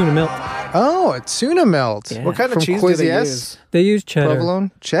 Yeah. A tuna melt. Oh, a tuna melt. Yeah. What kind of From cheese do they Quizies? use? They use cheddar.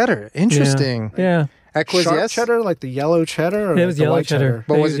 Provolone? Cheddar. Interesting. Yeah. At Sharp Quizies? cheddar, like the yellow cheddar? Or It like was the yellow white cheddar.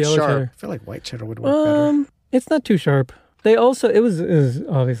 But They was used it yellow sharp? cheddar. I feel like white cheddar would work better. It's not too sharp. They also, it was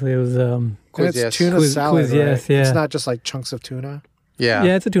obviously, it was, And it's Quizies. tuna salad, right? Quizies, yeah. It's not just like chunks of tuna. Yeah.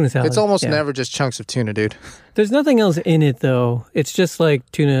 yeah, it's a tuna salad. It's almost Yeah. never just chunks of tuna, dude. There's nothing else in it, though. It's just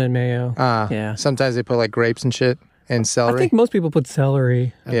like tuna and mayo. Yeah. Sometimes they put like grapes and shit and celery. I think most people put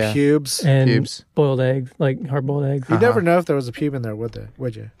celery And Yeah. pubes. and Cubes. boiled eggs, like hard-boiled eggs. You'd never know if there was a pube in there, would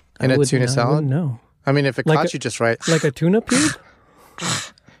you? in a tuna salad? No. I mean, if it Like caught a- you just right. Like a tuna pube?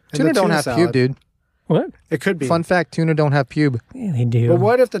 In Tuna the don't have salad. pube, dude. What? It could be. Fun fact, tuna don't have pube. Yeah, they do. But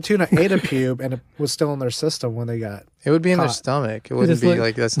what if the tuna ate a pube and it was still in their system when they got... It would be in their Caught. stomach. It They wouldn't just be look-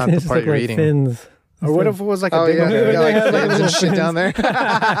 like, that's not they the just part look you're like eating. fins. Or what if it was like a Oh, yeah. dingleberry? Yeah, like flames and shit down there.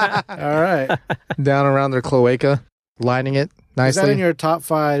 All right. Down around their cloaca, lining it Is that nicely. in your top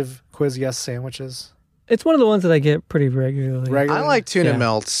 5 Quiz Yes sandwiches? It's one of the ones that I get pretty regularly. I like tuna Yeah.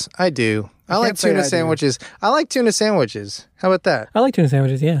 melts. I do. I like can't say I tuna do. sandwiches. I like tuna sandwiches. How about that? I like tuna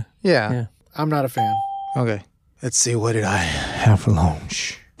sandwiches, yeah. Yeah. Yeah. I'm not a fan. Okay. Let's see, what did I have for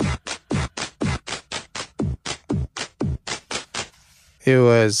lunch? It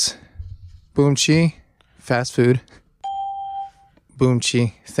was Boom Chi, fast food. Boom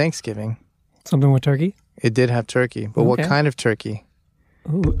Chi, Thanksgiving. Something with turkey? It did have turkey, but what Okay. kind of turkey?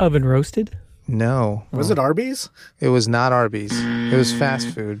 Ooh, oven roasted? No, Was it Arby's? it was not Arby's. It was fast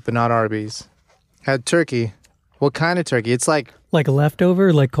food, but not Arby's. Had turkey. What kind of turkey? It's like Like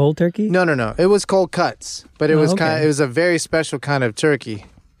leftover, like cold turkey? no. It was cold cuts, but it Oh, was okay. it was a very special kind of turkey.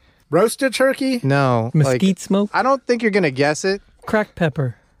 Roasted turkey? No, Mesquite smoke? I don't think you're gonna guess it. Cracked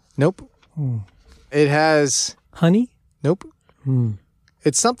pepper? Nope. It has Honey? nope.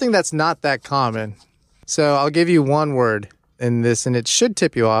 It's something that's not that common. So I'll give you one word in this, and it should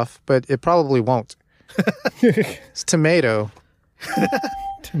tip you off, but it probably won't. It's tomato.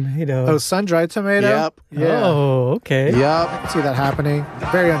 Tomato. Oh, sun-dried tomato? Yep. Yeah. Oh, okay. I Yep. can see that happening.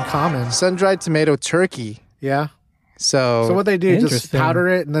 Very uncommon. Sun-dried tomato turkey. Yeah. So, So what they do, just Interesting. powder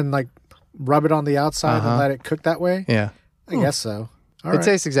it and then like rub it on the outside Uh-huh. and let it cook that way? yeah. I guess so. All It right.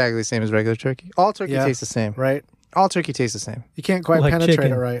 tastes exactly the same as regular turkey. All turkey Yeah. tastes the same. Right? All turkey tastes the same. You can't quite Like penetrate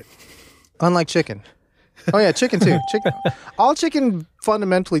chicken. it right. Unlike chicken. Oh yeah, chicken too. Chicken. All chicken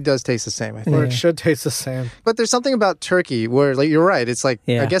fundamentally does taste the same, I think. Or Yeah. it should taste the same. But there's something about turkey where, like, you're right. It's like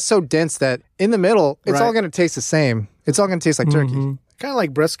Yeah. I guess so dense that in the middle, it's all Right. going to taste the same. It's all going to taste like turkey. Mhm. Kind of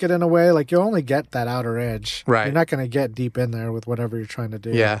like brisket in a way. Like you only get that outer edge. Right. You're not going to get deep in there with whatever you're trying to do.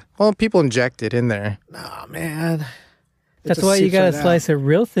 Yeah. Well, people inject it in there. Oh, man. It That's just why you seeps gotta right out. slice it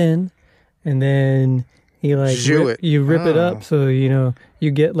real thin, and then you like Jus rip, it. you rip it Oh. up so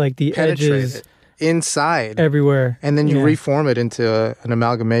you get like the Penetrate edges it inside. everywhere, And then you Yeah. reform it into an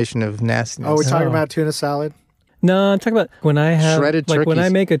amalgamation of nastiness. Oh, we're talking Oh. about tuna salad? No, I'm talking about when I have Shredded like when I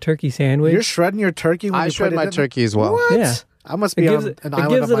turkeys. make a turkey sandwich. You're shredding your turkey when I you shred put it my in? turkey as well. What? Yeah. I must it be gives on it, an it island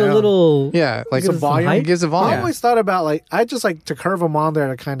gives of it my a own. little. Yeah, like gives it some volume? height. it gives a I volume. always thought about like I just like to curve them on there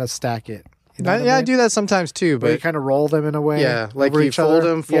to kind of stack it. You know what Yeah, I mean? do that sometimes too. Where you But kind of roll them in a way. yeah, like over you each fold other.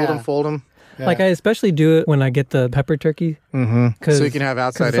 them, fold Yeah. them, fold them. Yeah. Like I especially do it when I get the pepper turkey. Mm-hmm. So you can have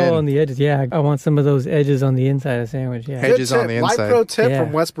outside it's all on the edges. Yeah, I want some of those edges on the inside of the sandwich. Yeah, edges on the inside. Light pro tip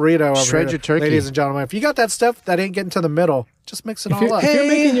from West Burrito. Shred your turkey, ladies and gentlemen. If you got that stuff that ain't getting to the middle, just mix it all up. If you're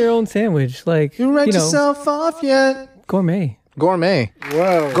making your own sandwich, like you write yourself off yet? Gourmet.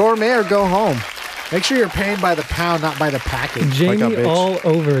 Whoa. Gourmet or go home. Make sure you're paying by the pound, not by the package. Jamie all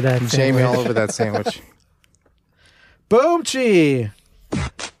over that sandwich. Jamie all over that sandwich. Boom Chi.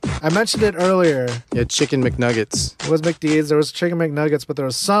 I mentioned it earlier. Yeah, chicken McNuggets. It was McD's. There was chicken McNuggets, but there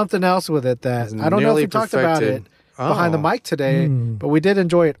was something else with it that I don't know if we talked about it behind the mic today, but we did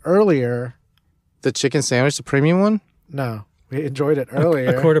enjoy it earlier. The chicken sandwich, the premium one? No, we enjoyed it earlier.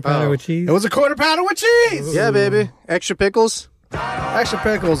 A quarter pounder with cheese? It was a quarter pounder with cheese! Ooh. Yeah, baby. Extra pickles? Extra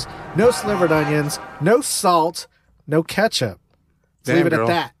pickles. No slivered onions. No salt. No ketchup. Leave it at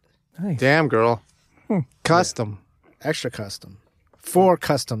that. Nice. Damn, girl. Custom. Extra custom. 4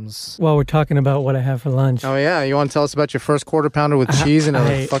 customs. While we're talking about what I have for lunch. Oh, yeah. You want to tell us about your first quarter pounder with cheese and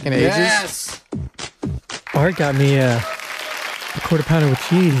other fucking ages? Yes! Art got me a quarter pounder with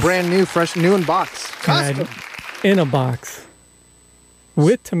cheese. Brand new, fresh, new in box. Custom. In a box.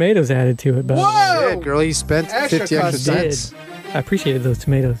 With tomatoes added to it. Whoa! Yeah, girl, you spent 50 extra cents. I appreciated those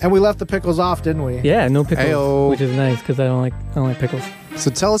tomatoes. And we left the pickles off, didn't we? Yeah, no pickles, Ayo. which is nice because I don't like pickles. So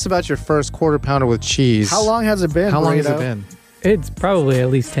tell us about your first quarter pounder with cheese. How long has it been, How long has Burrito? it been? It's probably at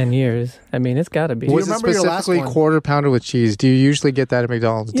least 10 years. I mean, it's got to be. Was it remember your last specifically one? quarter pounder with cheese? Do you usually get that at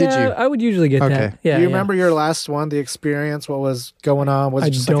McDonald's? Yeah, Did you? I would usually get that. Yeah, Do you remember your last one, the experience, what was going on? Was it I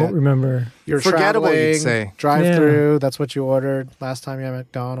just don't like remember. You're Forgettable, traveling, you'd say. drive-through, that's what you ordered last time you had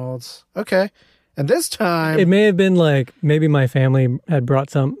McDonald's. Okay. And this time... It may have been like maybe my family had brought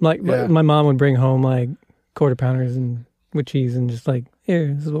some. Like my mom would bring home like quarter pounders and with cheese and just like,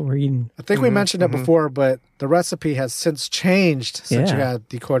 here, this is what we're eating. I think we mentioned it before, but the recipe has since changed since you had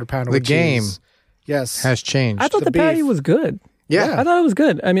the quarter pounder with cheese. Yes. Has changed. I thought the patty was good. Yeah. I thought it was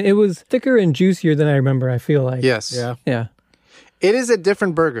good. I mean, it was thicker and juicier than I remember, I feel like. Yes. Yeah. Yeah. It is a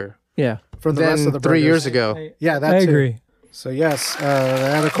different burger. Yeah. From the rest of the 3 burgers. years ago. Yeah, that I too. agree. So yes,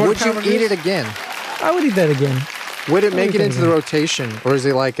 the quarter Would you pounder eat it again? I would eat that again. Would it make it into the rotation? Or is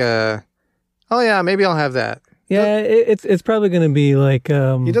it like a, oh yeah, maybe I'll have that? Yeah, it's probably going to be like...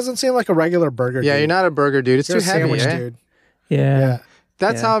 He doesn't seem like a regular burger Yeah, dude. you're not a burger dude. It's You're too a heavy, sandwich eh? dude. Yeah.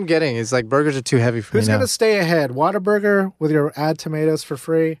 That's how I'm getting. It's like burgers are too heavy for Who's me now. going to stay ahead? Whataburger with your add tomatoes for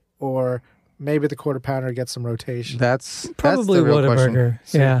free? Or maybe the quarter pounder gets some rotation? That's Probably the real question. Whataburger.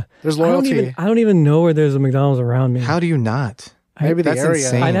 Yeah. There's loyalty. I don't even know where there's a McDonald's around me. How do you not? Maybe the That's area.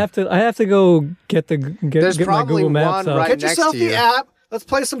 insane. I have to go get There's get my probably Google Maps one up. right Get next yourself to the you. app. Let's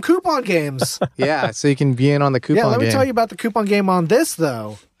play some coupon games. Yeah, so you can be in on the coupon Yeah, let me game. tell you about the coupon game on this,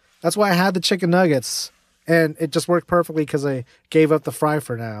 though. That's why I had the chicken nuggets. And it just worked perfectly because I gave up the fry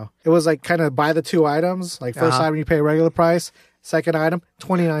for now. It was like kind of buy the 2 items. Like first item you pay regular price. Second item,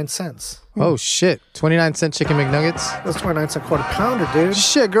 29 cents. Oh, shit. 29-cent chicken McNuggets? It was 29-cent quarter pounder, dude.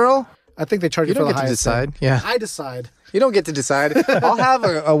 Shit, girl. I think they charge You you for don't the get to highest. decide. thing. Yeah. I decide. You don't get to decide. I'll have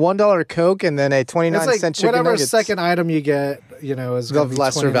a $1 Coke and then a 29-cent It's like chicken whatever nuggets. second item you get, is going to Of be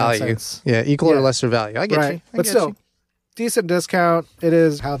lesser 29 value. cents. Yeah, equal or Yeah. lesser value. I get Right. you. I But get still, you. decent discount. It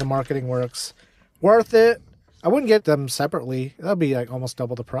is how the marketing works. Worth it. I wouldn't get them separately. That'd be like almost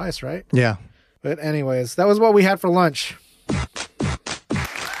double the price, right? Yeah. But anyways, that was what we had for lunch.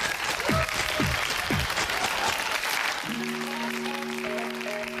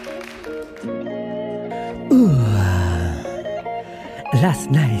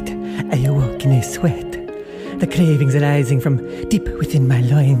 Last night, I awoke in a sweat, the cravings arising from deep within my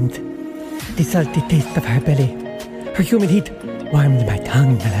loins. The salty taste of her belly, her humid heat warmed my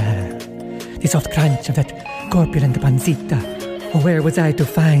tongue. The soft crunch of that corpulent pancita. Oh, where was I to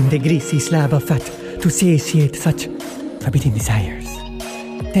find a greasy slab of fat to satiate such forbidding desires?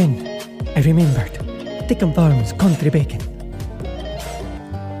 Then I remembered Thickum Farms country bacon.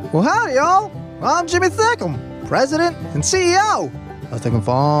 Well, howdy, y'all. I'm Jimmy Thickum, President and CEO of Thickum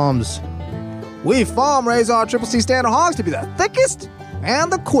Farms. We farm raise our Triple C standard hogs to be the thickest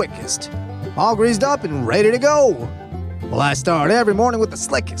and the quickest, all greased up and ready to go. Well, I start every morning with the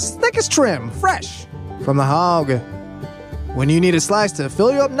slickest, thickest trim, fresh from the hog. When you need a slice to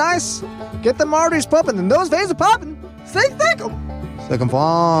fill you up nice, get them arteries pumping and those veins are popping. Think Thickum. Thickum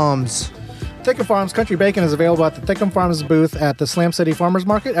Farms. Thickum Farms Country Bacon is available at the Thickum Farms booth at the Slam City Farmers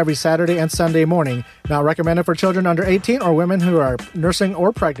Market every Saturday and Sunday morning. Not recommended for children under 18 or women who are nursing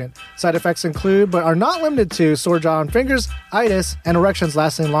or pregnant. Side effects include, but are not limited to, sore jaw and fingers, itis, and erections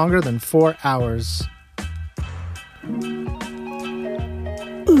lasting longer than 4 hours.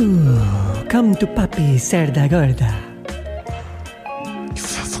 Ooh, come to Papi Cerda Gorda.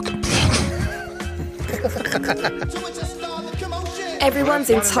 Everyone's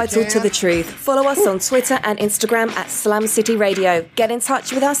entitled to the truth. Follow us on Twitter and Instagram at Slam City Radio. Get in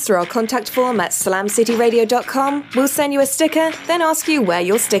touch with us through our contact form at slamcityradio.com. We'll send you a sticker, then ask you where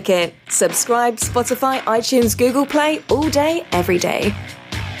you'll stick it. Subscribe, Spotify, iTunes, Google Play, all day, every day.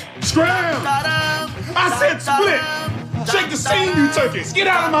 Scram! I said split! Shake the scene, you turkeys! Get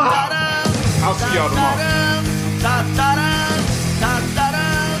out of my house! I'll see y'all tomorrow.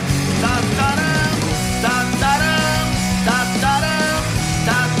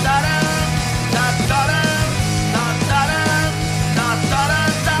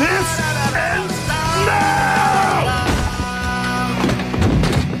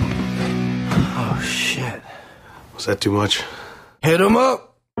 Oh, shit. Was that too much? Hit him up!